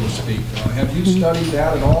ground, so to speak. Have you studied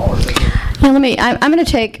that at all? Or Well, I'm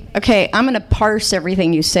going to parse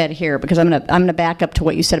everything you said here, because I'm going to back up to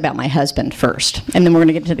what you said about my husband first, and then we're going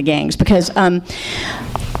to get to the gangs, because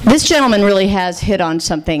this gentleman really has hit on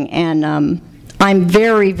something, and I'm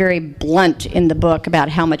very, very blunt in the book about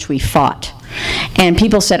how much we fought. And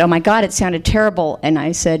people said, oh my God, it sounded terrible. And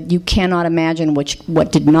I said, you cannot imagine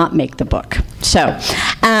what did not make the book. So,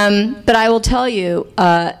 but I will tell you,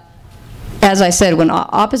 as I said, when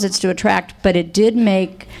opposites do attract, but it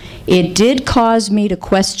did cause me to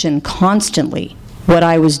question constantly what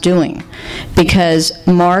I was doing, because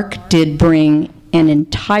Mark did bring an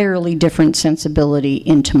entirely different sensibility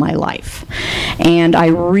into my life. And I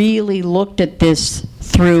really looked at this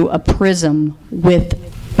through a prism with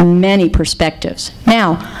many perspectives.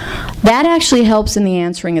 Now, that actually helps in the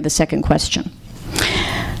answering of the second question.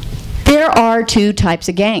 There are two types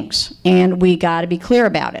of gangs, and we got to be clear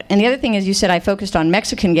about it. And the other thing is, you said I focused on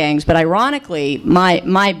Mexican gangs, but ironically,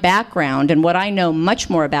 my background and what I know much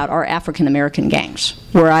more about are African American gangs,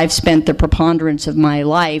 where I've spent the preponderance of my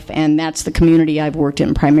life, and that's the community I've worked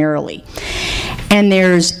in primarily. And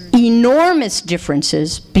there's enormous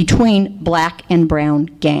differences between black and brown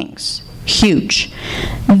gangs. Huge.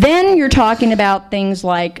 Then you're talking about things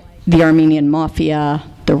like the Armenian Mafia,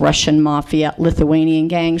 the Russian Mafia, Lithuanian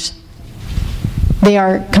gangs. They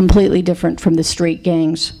are completely different from the street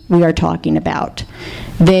gangs we are talking about.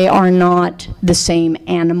 They are not the same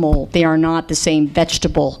animal. They are not the same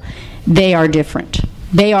vegetable. They are different.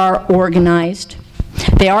 They are organized.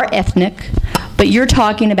 They are ethnic. But you're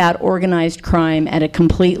talking about organized crime at a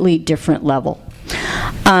completely different level.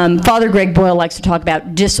 Father Greg Boyle likes to talk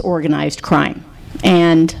about disorganized crime,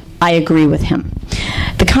 and I agree with him.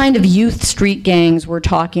 The kind of youth street gangs we're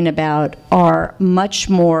talking about are much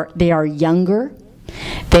more, they are younger,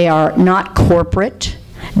 they are not corporate,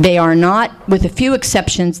 they are not, with a few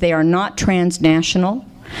exceptions, they are not transnational,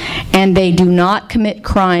 and they do not commit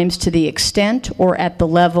crimes to the extent or at the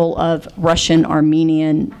level of Russian,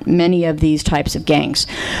 Armenian, many of these types of gangs.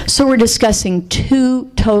 So we're discussing two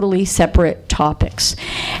totally separate topics.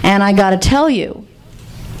 And I gotta tell you,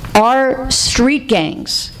 our street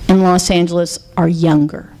gangs in Los Angeles are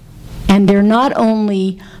younger. And they're not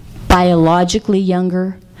only biologically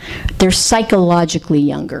younger, they're psychologically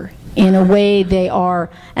younger. In a way they are,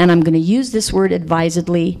 and I'm going to use this word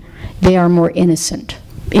advisedly, they are more innocent.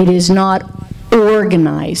 It is not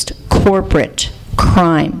organized corporate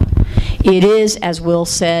crime. It is, as Will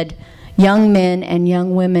said, young men and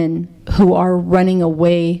young women who are running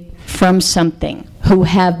away from something, who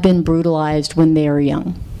have been brutalized when they are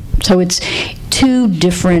young. So it's two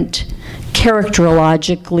different,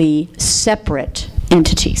 characterologically separate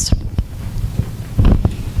entities.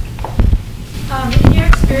 In your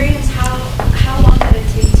experience, how long did it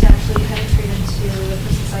take to actually penetrate into the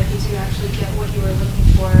person's psyche to actually get what you were looking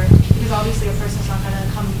for? Because obviously a person's not going to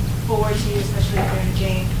come forward to you, especially if they're in a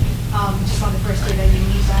game, just on the first day that you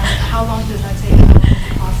meet them. How long does that take? How long is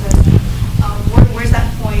the process? Where's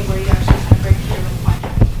that point where you actually kind of break through and find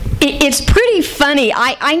out? It's pretty funny.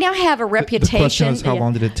 I now have a reputation. The question is, how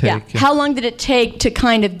long did it take? Yeah. How long did it take to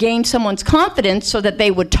kind of gain someone's confidence so that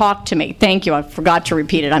they would talk to me? Thank you. I forgot to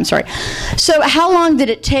repeat it. I'm sorry. So how long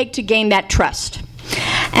did it take to gain that trust?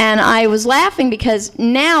 And I was laughing because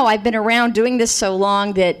now I've been around doing this so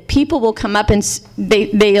long that people will come up and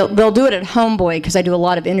they'll do it at Homeboy, because I do a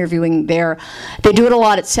lot of interviewing there. They do it a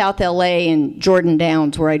lot at South LA and Jordan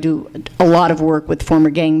Downs, where I do a lot of work with former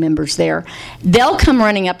gang members there. They'll come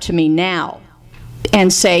running up to me now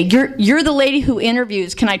and say, you're the lady who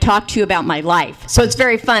interviews, can I talk to you about my life? So it's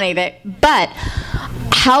very funny. But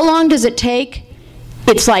how long does it take?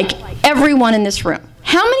 It's like everyone in this room.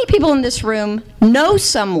 How many people in this room know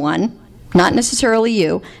someone, not necessarily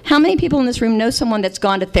you, how many people in this room know someone that's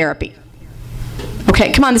gone to therapy?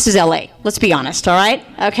 Okay, come on, this is LA. Let's be honest, all right?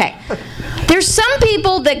 Okay. There's some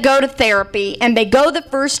people that go to therapy and they go the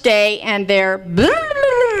first day and they're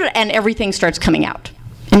and everything starts coming out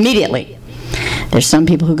immediately. There's some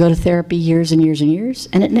people who go to therapy years and years and years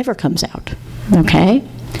and it never comes out, okay?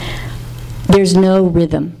 There's no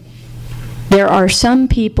rhythm. There are some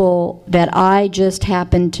people that I just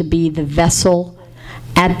happen to be the vessel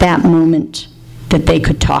at that moment that they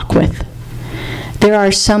could talk with. There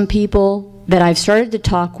are some people that I've started to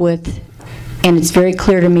talk with, and it's very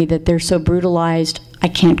clear to me that they're so brutalized, I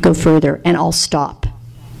can't go further, and I'll stop.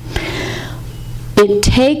 It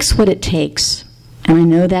takes what it takes, and I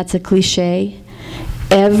know that's a cliche.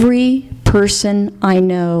 Every person I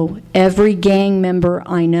know, every gang member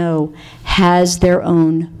I know has their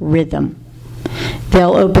own rhythm.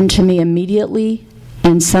 They'll open to me immediately,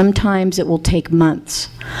 and sometimes it will take months.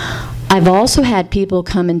 I've also had people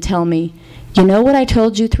come and tell me, you know what I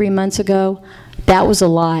told you 3 months ago? That was a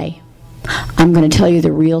lie. I'm going to tell you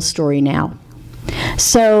the real story now.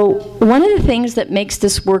 So one of the things that makes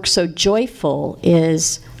this work so joyful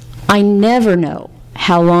is I never know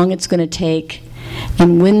how long it's going to take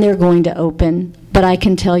and when they're going to open, but I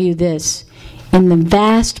can tell you this, in the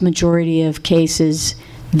vast majority of cases,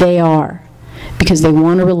 they are, because they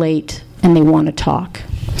want to relate and they want to talk.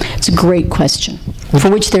 It's a great question,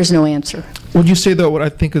 for which there's no answer. Would you say, though, what I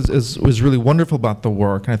think is really wonderful about the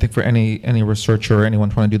work, and I think for any researcher or anyone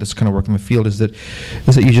trying to do this kind of work in the field, is that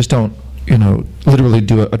you just don't, literally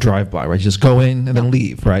do a drive-by, right? You just go in and then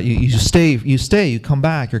leave, right? You stay, you come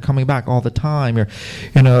back, you're coming back all the time.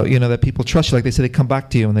 That people trust you. Like they say, they come back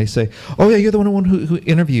to you and they say, oh yeah, you're the one who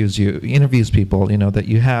interviews people, that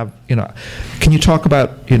you have, Can you talk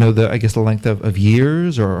about, the length of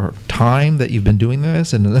years or time that you've been doing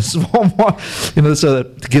this? And this is so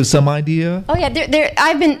to give some idea. Oh yeah,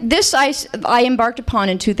 I embarked upon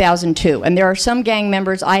in 2002, and there are some gang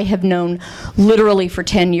members I have known literally for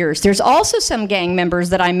 10 years. There's also some gang members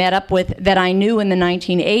that I met up with that I knew in the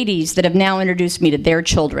 1980s that have now introduced me to their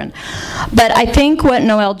children. But I think what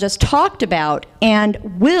Noel just talked about, and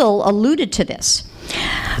Will alluded to this,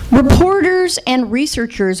 reporters and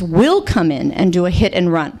researchers will come in and do a hit and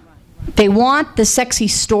run. They want the sexy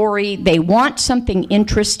story, they want something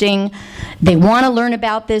interesting, they want to learn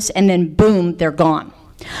about this, and then boom, they're gone.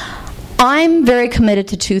 I'm very committed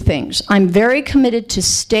to two things. I'm very committed to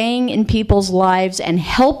staying in people's lives and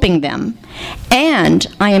helping them, and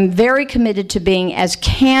I am very committed to being as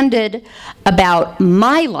candid about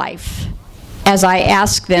my life as I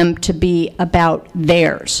ask them to be about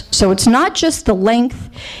theirs. So it's not just the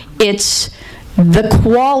length, it's the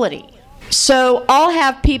quality. So I'll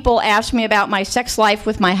have people ask me about my sex life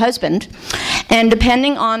with my husband, and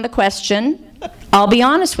depending on the question, I'll be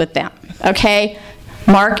honest with them, okay?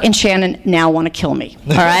 Mark and Shannon now want to kill me,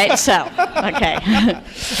 all right? So, okay.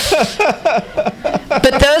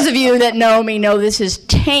 But those of you that know me know this is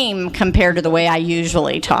tame compared to the way I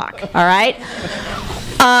usually talk, all right?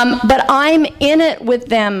 But I'm in it with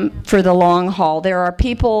them for the long haul. There are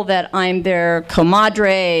people that I'm their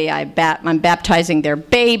comadre, I'm baptizing their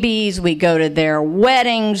babies, we go to their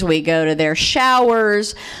weddings, we go to their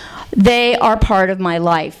showers. They are part of my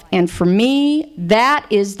life. And for me, that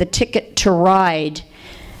is the ticket to ride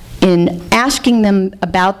in asking them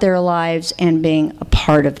about their lives and being a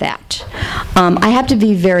part of that. I have to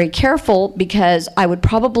be very careful because I would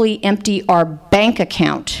probably empty our bank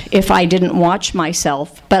account if I didn't watch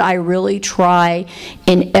myself, but I really try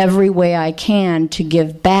in every way I can to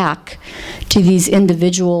give back to these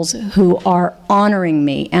individuals who are honoring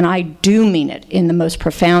me, and I do mean it in the most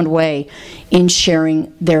profound way in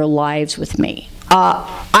sharing their lives with me.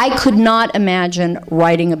 I could not imagine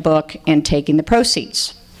writing a book and taking the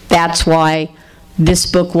proceeds. That's why this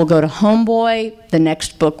book will go to Homeboy. The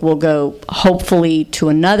next book will go, hopefully, to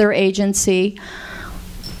another agency.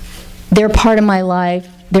 They're part of my life.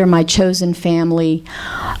 They're my chosen family.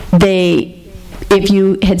 If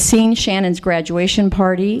you had seen Shannon's graduation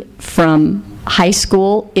party from high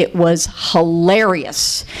school, it was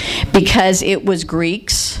hilarious because it was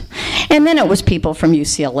Greeks, and then it was people from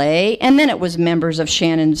UCLA, and then it was members of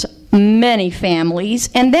Shannon's many families,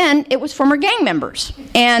 and then it was former gang members.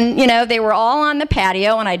 And, you know, they were all on the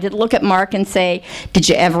patio, and I did look at Mark and say, did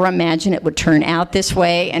you ever imagine it would turn out this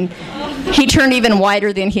way? And he turned even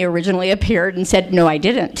whiter than he originally appeared and said, no, I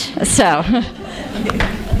didn't. So.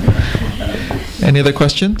 Any other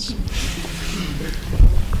questions?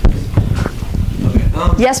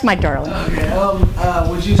 Yes, my darling. Okay.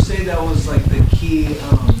 Would you say that was like the key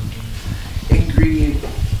ingredient?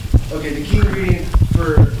 Okay, the key ingredient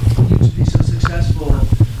for you to be so successful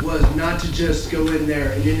was not to just go in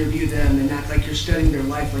there and interview them and act like you're studying their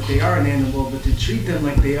life like they are an animal, but to treat them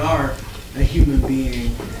like they are a human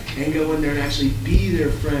being and go in there and actually be their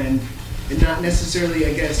friend and not necessarily,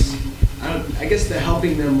 I guess the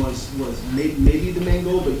helping them was maybe the main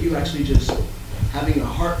goal, but you actually just having a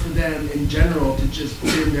heart for them in general to just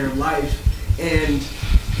be in their life. And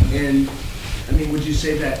I mean, would you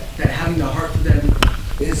say that having the heart for them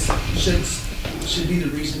should be the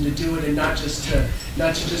reason to do it, and not to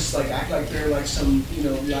just like act like they're like some, you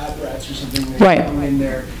know, lab rats or something. Right. Come in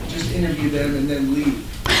there, just interview them and then leave.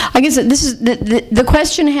 I guess this is the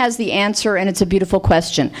question has the answer, and it's a beautiful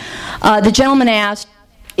question. The gentleman asked,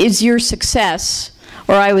 "Is your success,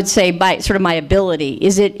 or I would say by sort of my ability,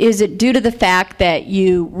 is it due to the fact that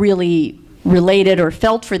you really related or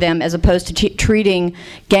felt for them as opposed to treating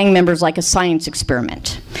gang members like a science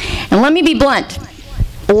experiment?" And let me be blunt.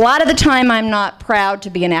 A lot of the time I'm not proud to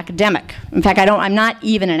be an academic. In fact, I'm not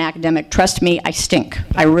even an academic. Trust me, I stink.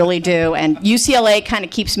 I really do. And UCLA kind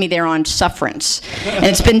of keeps me there on sufferance. And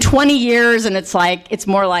it's been 20 years, and it's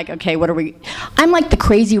more like, okay, I'm like the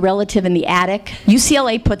crazy relative in the attic.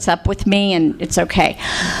 UCLA puts up with me, and it's okay.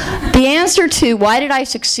 The answer to why did I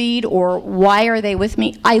succeed or why are they with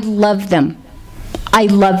me, I love them. I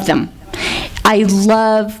love them. I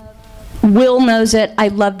love Will knows it. I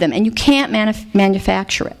love them. And you can't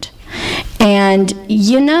manufacture it. And,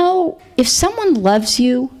 you know, if someone loves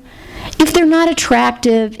you, if they're not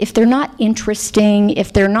attractive, if they're not interesting,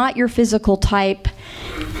 if they're not your physical type,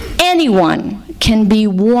 anyone can be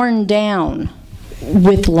worn down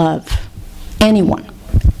with love. Anyone.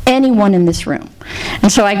 Anyone in this room.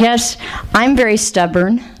 And so I guess I'm very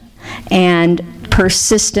stubborn and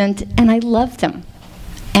persistent, and I love them.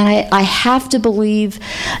 And I have to believe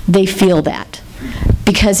they feel that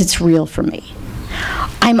because it's real for me.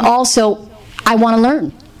 I want to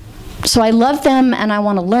learn. So I love them and I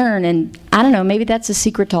want to learn, and I don't know, maybe that's a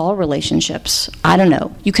secret to all relationships. I don't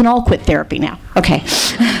know. You can all quit therapy now. Okay.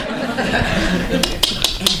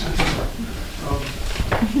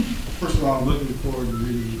 I'm looking forward to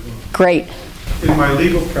reading your book. Great. In my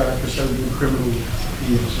legal practice, I do criminal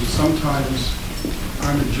appeals, and sometimes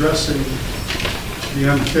I'm addressing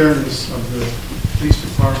the unfairness of the police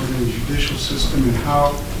department and the judicial system and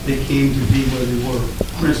how they came to be where they were.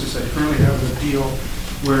 For instance, I currently have an appeal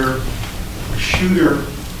where a shooter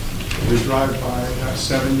in a drive-by got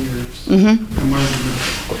 7 years, and one of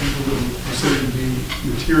the people that were considered to be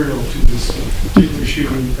material to this particular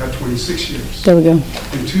shooting got 26 years. There we go.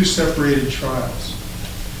 In 2 separated trials.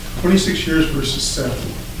 26 years versus 7.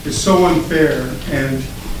 It's so unfair, and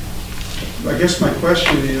I guess my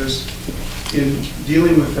question is, in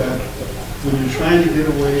dealing with that, when you're trying to get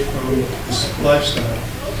away from this lifestyle,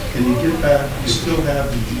 and you get back, you still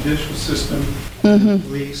have the judicial system, the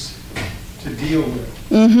police to deal with.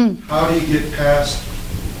 How do you get past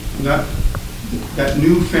that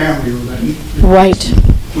new family or that new Right.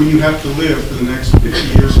 when you have to live for the next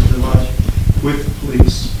 50 years of your life with the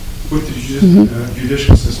police, with the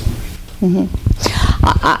judicial system?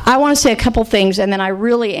 I want to say a couple things, and then I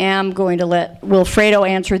really am going to let Wilfredo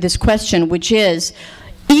answer this question, which is,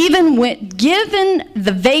 given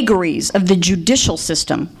the vagaries of the judicial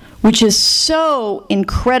system, which is so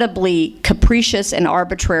incredibly capricious and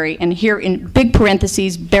arbitrary, and here in big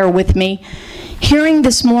parentheses, bear with me, hearing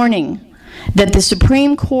this morning that the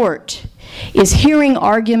Supreme Court is hearing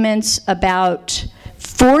arguments about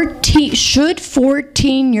should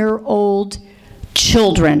 14-year-old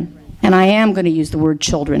children, and I am going to use the word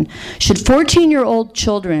children, should 14-year-old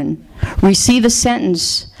children receive a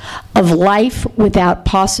sentence of life without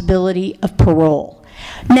possibility of parole.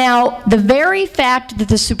 Now, the very fact that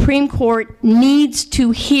the Supreme Court needs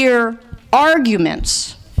to hear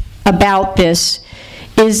arguments about this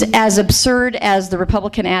is as absurd as the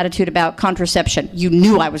Republican attitude about contraception. You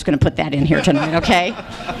knew I was going to put that in here tonight, okay?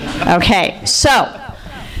 Okay, so,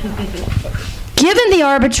 given the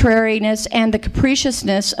arbitrariness and the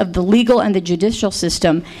capriciousness of the legal and the judicial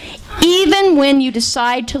system, even when you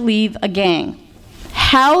decide to leave a gang,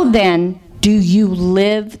 how then do you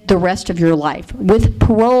live the rest of your life with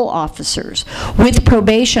parole officers, with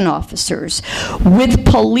probation officers, with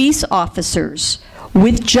police officers,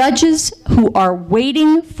 with judges who are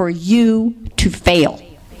waiting for you to fail?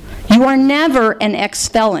 You are never an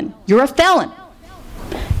ex-felon. You're a felon.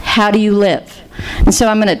 How do you live? And so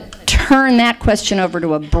I'm going to turn that question over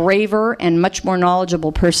to a braver and much more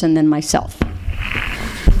knowledgeable person than myself.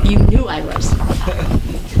 You knew I was.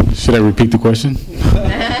 Should I repeat the question?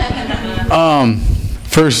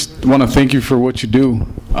 First, I want to thank you for what you do.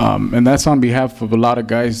 And that's on behalf of a lot of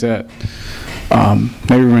guys that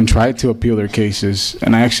never even tried to appeal their cases.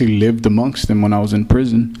 And I actually lived amongst them when I was in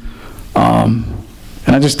prison. And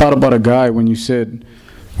I just thought about a guy when you said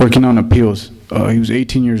working on appeals. He was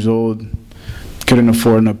 18 years old, couldn't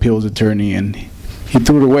afford an appeals attorney, and he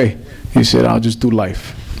threw it away. He said, I'll just do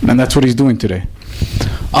life. And that's what he's doing today.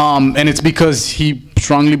 And it's because he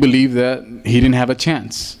strongly believed that he didn't have a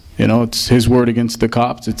chance. You know, it's his word against the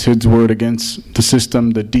cops. It's his word against the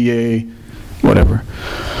system, the DA, whatever.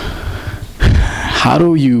 How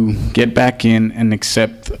do you get back in and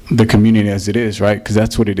accept the community as it is, right? Because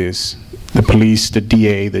that's what it is. The police, the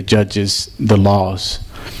DA, the judges, the laws.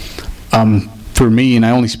 For me, and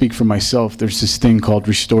I only speak for myself, there's this thing called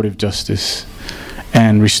restorative justice.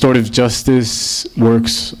 And restorative justice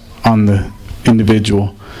works on the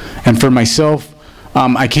individual. And for myself,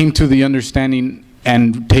 I came to the understanding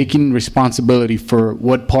and taking responsibility for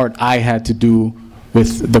what part I had to do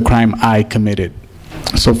with the crime I committed.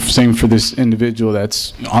 So same for this individual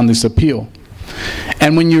that's on this appeal.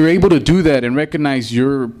 And when you're able to do that and recognize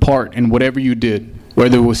your part in whatever you did,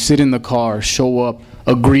 whether it was sit in the car, show up,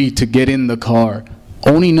 agree to get in the car,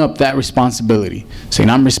 owning up that responsibility,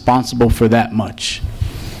 saying I'm responsible for that much.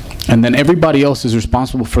 And then everybody else is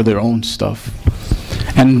responsible for their own stuff.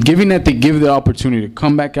 And given that they give the opportunity to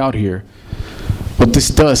come back out here, what this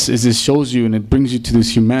does is it shows you and it brings you to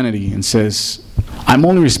this humanity and says, I'm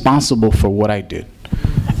only responsible for what I did.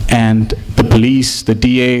 And the police, the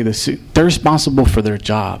DA, they're responsible for their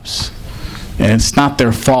jobs. And it's not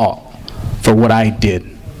their fault for what I did.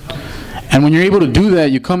 And when you're able to do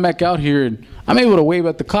that, you come back out here, and I'm able to wave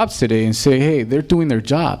at the cops today and say, hey, they're doing their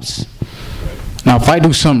jobs. Now, if I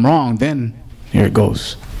do something wrong, then here it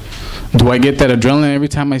goes. Do I get that adrenaline every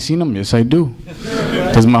time I see them? Yes, I do.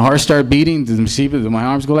 Does my heart start beating? Do my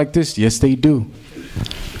arms go like this? Yes, they do.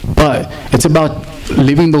 But it's about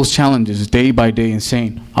living those challenges day by day and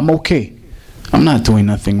saying, I'm okay. I'm not doing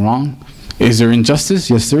nothing wrong. Is there injustice?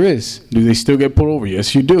 Yes, there is. Do they still get pulled over?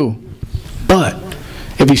 Yes, you do. But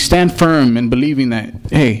if you stand firm in believing that,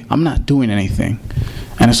 hey, I'm not doing anything,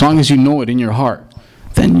 and as long as you know it in your heart,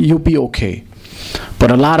 then you'll be okay. But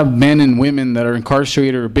a lot of men and women that are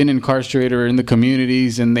incarcerated or been incarcerated or in the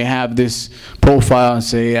communities, and they have this profile and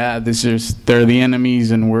say, yeah, they're the enemies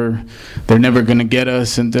and they're never going to get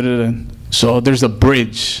us, and da-da-da. So there's a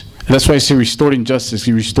bridge. That's why I say restoring justice.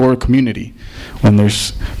 You restore a community when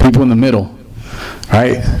there's people in the middle,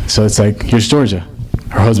 right? So it's like, here's Jorja.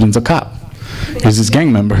 Her husband's a cop. Here's this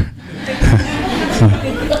gang member.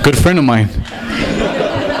 Good friend of mine.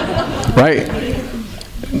 Right?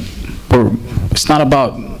 It's not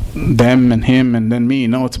about them and him and then me.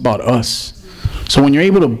 No, it's about us. So when you're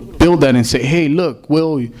able to build that and say, hey, look,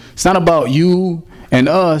 Will, it's not about you and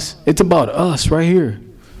us. It's about us right here.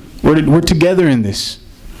 We're together in this.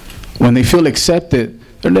 When they feel accepted,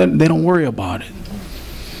 they don't worry about it.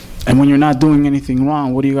 And when you're not doing anything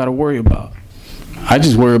wrong, what do you got to worry about? I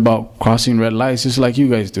just worry about crossing red lights just like you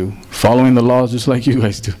guys do. Following the laws just like you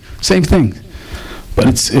guys do. Same thing. But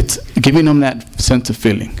it's giving them that sense of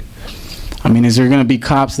feeling. I mean, is there going to be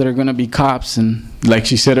cops that are going to be cops? And like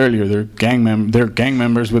she said earlier, they're gang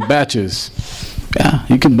members with badges. Yeah,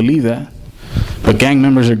 you can believe that. But gang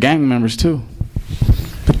members are gang members too.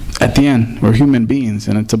 But at the end, we're human beings,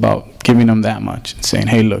 and it's about giving them that much and saying,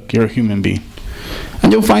 hey, look, you're a human being.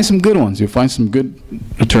 And you'll find some good ones. You'll find some good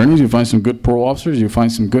attorneys. You'll find some good parole officers. You'll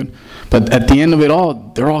find some good. But at the end of it all,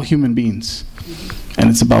 they're all human beings. And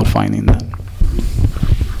it's about finding that.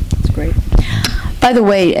 That's great. By the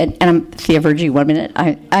way, and I'm Thea Virgie, 1 minute.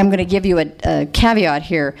 I'm going to give you a caveat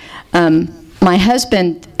here. My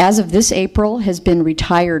husband, as of this April, has been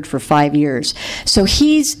retired for 5 years. So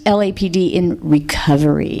he's LAPD in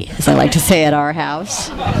recovery, as I like to say at our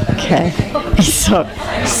house. Okay.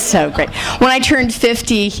 So great. When I turned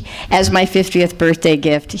 50, as my 50th birthday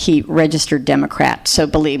gift, he registered Democrat. So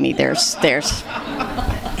believe me, there's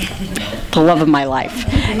the love of my life.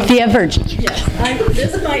 Thea Virgie. Yes,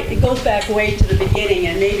 it goes back way to the beginning,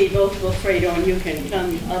 and maybe both Wilfredo and you can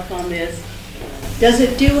come up on this. Does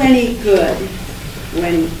it do any good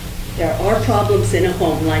when there are problems in a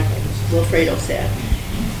home, like Wilfredo said?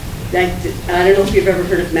 I don't know if you've ever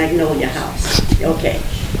heard of Magnolia House. Okay.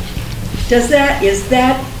 Is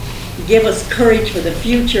that give us courage for the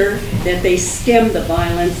future, that they stem the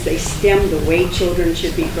violence, they stem the way children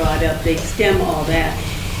should be brought up, they stem all that?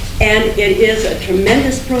 And it is a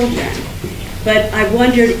tremendous program. But I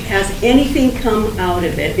wondered, has anything come out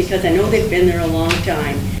of it? Because I know they've been there a long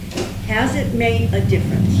time. Has it made a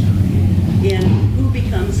difference in who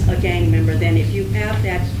becomes a gang member then if you have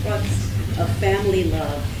that crux of family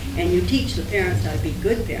love and you teach the parents how to be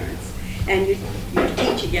good parents and you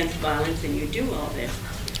teach against violence and you do all this?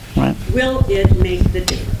 Right. Will it make the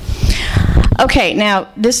difference? Okay, now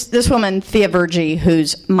this woman, Thea Virgie,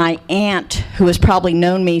 who's my aunt, who has probably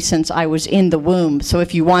known me since I was in the womb, so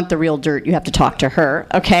if you want the real dirt, you have to talk to her,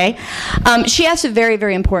 okay? She asked a very,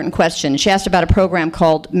 very important question. She asked about a program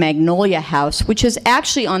called Magnolia House, which is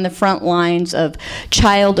actually on the front lines of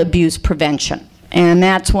child abuse prevention. And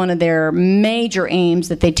that's one of their major aims,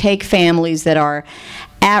 that they take families that are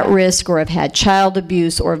at risk or have had child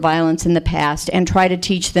abuse or violence in the past and try to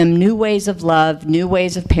teach them new ways of love, new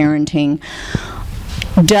ways of parenting.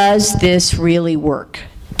 Does this really work?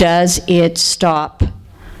 Does it stop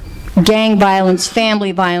gang violence,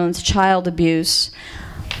 family violence, child abuse?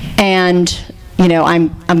 And you know, I'm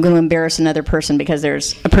going to embarrass another person because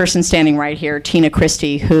there's a person standing right here, Tina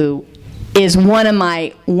Christie, who is one of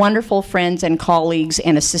my wonderful friends and colleagues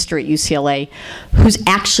and a sister at UCLA, who's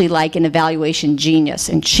actually like an evaluation genius,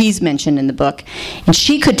 and she's mentioned in the book. And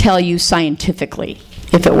she could tell you scientifically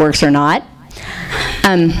if it works or not.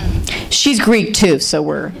 She's Greek too, so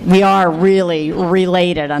we are really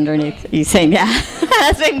related underneath. You saying, yeah,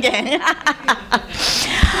 same gang.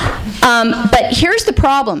 But here's the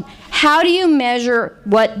problem. How do you measure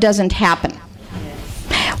what doesn't happen?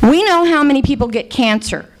 We know how many people get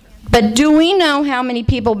cancer. But do we know how many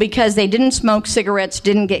people, because they didn't smoke cigarettes,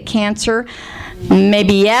 didn't get cancer?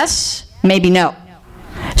 Maybe yes, maybe no.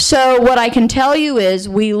 So what I can tell you is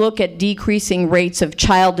we look at decreasing rates of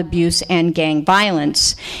child abuse and gang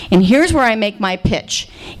violence. And here's where I make my pitch.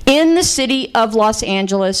 In the city of Los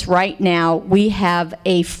Angeles right now, we have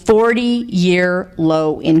a 40-year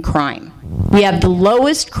low in crime. We have the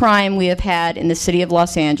lowest crime we have had in the city of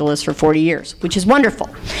Los Angeles for 40 years, which is wonderful.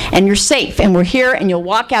 And you're safe, and we're here, and you'll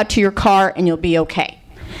walk out to your car, and you'll be okay.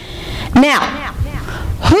 Now,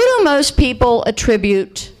 who do most people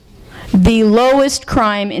attribute the lowest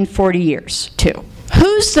crime in 40 years to?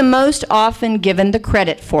 Who's the most often given the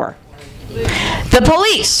credit for? The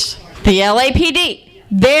police, the LAPD.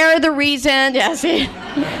 They're the reason. Yes.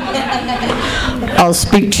 I'll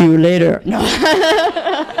speak to you later. No.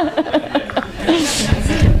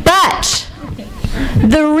 But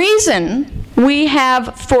the reason we have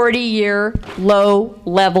 40-year low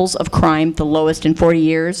levels of crime, the lowest in 40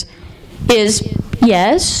 years, is,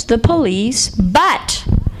 yes, the police, but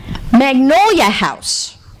Magnolia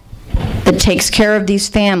House, that takes care of these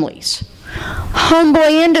families.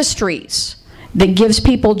 Homeboy Industries, that gives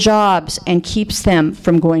people jobs and keeps them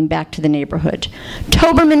from going back to the neighborhood.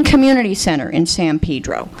 Toberman Community Center in San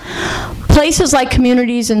Pedro. Places like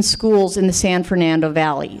communities and schools in the San Fernando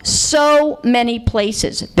Valley. So many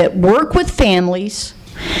places that work with families,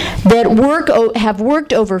 that have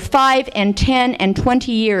worked over 5 and 10 and 20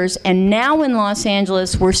 years, and now in Los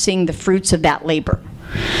Angeles we're seeing the fruits of that labor.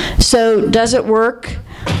 So does it work?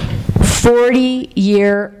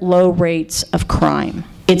 40-year low rates of crime.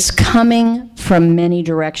 It's coming from many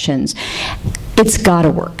directions. It's got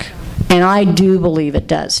to work, and I do believe it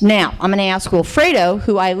does. Now, I'm going to ask Wilfredo,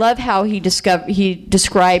 who I love how he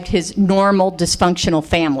described his normal dysfunctional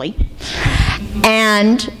family,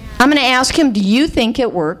 and I'm going to ask him, do you think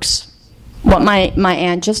it works? What my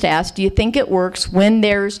aunt just asked, do you think it works when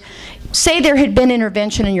there's, say there had been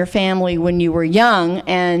intervention in your family when you were young,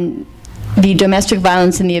 and the domestic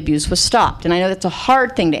violence and the abuse was stopped? And I know that's a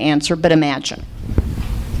hard thing to answer, but imagine.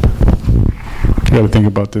 I got to think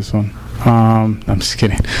about this one. I'm just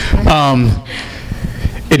kidding.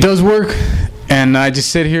 It does work, and I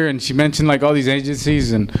just sit here, and she mentioned like all these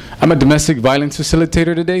agencies, and I'm a domestic violence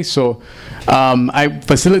facilitator today, so I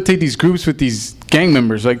facilitate these groups with these gang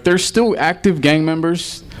members. Like, they're still active gang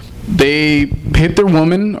members. They hit their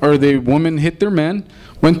woman, or the woman hit their man,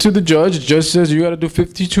 went to the judge says you got to do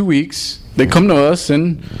 52 weeks. They come to us,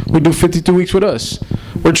 and we do 52 weeks with us.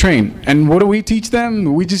 We're trained. And what do we teach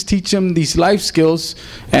them? We just teach them these life skills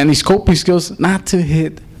and these coping skills not to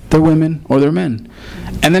hit their women or their men.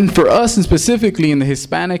 And then for us, and specifically in the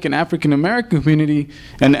Hispanic and African American community,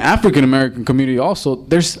 and the African American community also,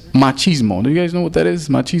 there's machismo. Do you guys know what that is?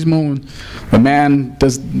 Machismo. The man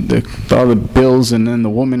does all the bills, and then the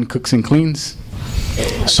woman cooks and cleans.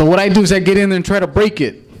 So what I do is I get in there and try to break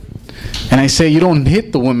it. And I say, you don't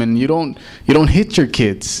hit the woman, you don't hit your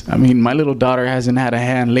kids. I mean, my little daughter hasn't had a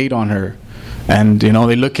hand laid on her. And, you know,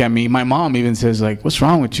 they look at me. My mom even says, like, what's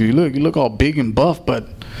wrong with you? You look all big and buff, but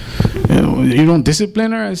you don't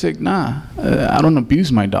discipline her? I say, nah, I don't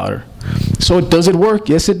abuse my daughter. So does it work?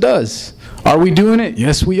 Yes, it does. Are we doing it?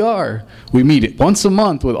 Yes, we are. We meet it once a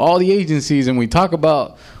month with all the agencies, and we talk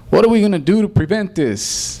about what are we going to do to prevent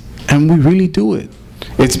this? And we really do it.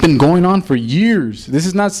 It's been going on for years. This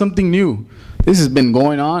is not something new. This has been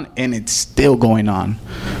going on, and it's still going on.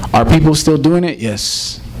 Are people still doing it?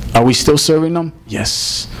 Yes. Are we still serving them?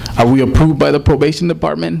 Yes. Are we approved by the probation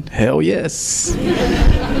department? Hell yes.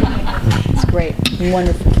 It's great.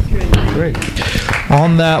 Wonderful. Great.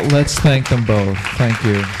 On that, let's thank them both. Thank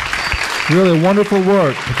you. Really wonderful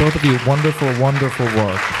work. Both of you, wonderful, wonderful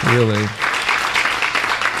work. Really.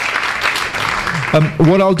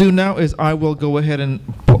 What I'll do now is I will go ahead and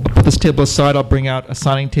put this table aside. I'll bring out a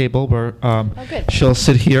signing table where she'll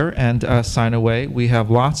sit here and sign away. We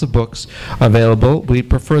have lots of books available. We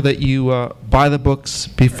prefer that you buy the books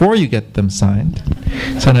before you get them signed,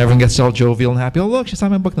 so everyone gets all jovial and happy. Oh, look, she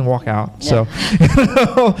signed my book, and walk out. Yeah. So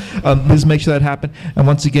please make sure that happens. And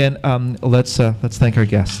once again, let's thank our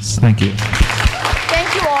guests. Thank you.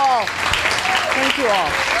 Thank you all. Thank you all.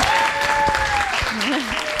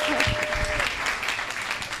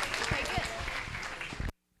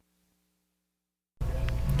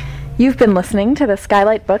 You've been listening to the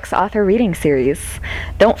Skylight Books Author Reading Series.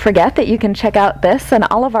 Don't forget that you can check out this and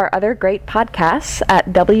all of our other great podcasts at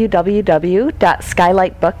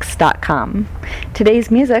www.skylightbooks.com. Today's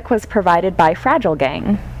music was provided by Fragile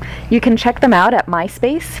Gang. You can check them out at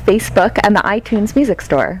MySpace, Facebook, and the iTunes Music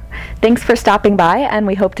Store. Thanks for stopping by, and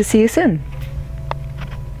we hope to see you soon.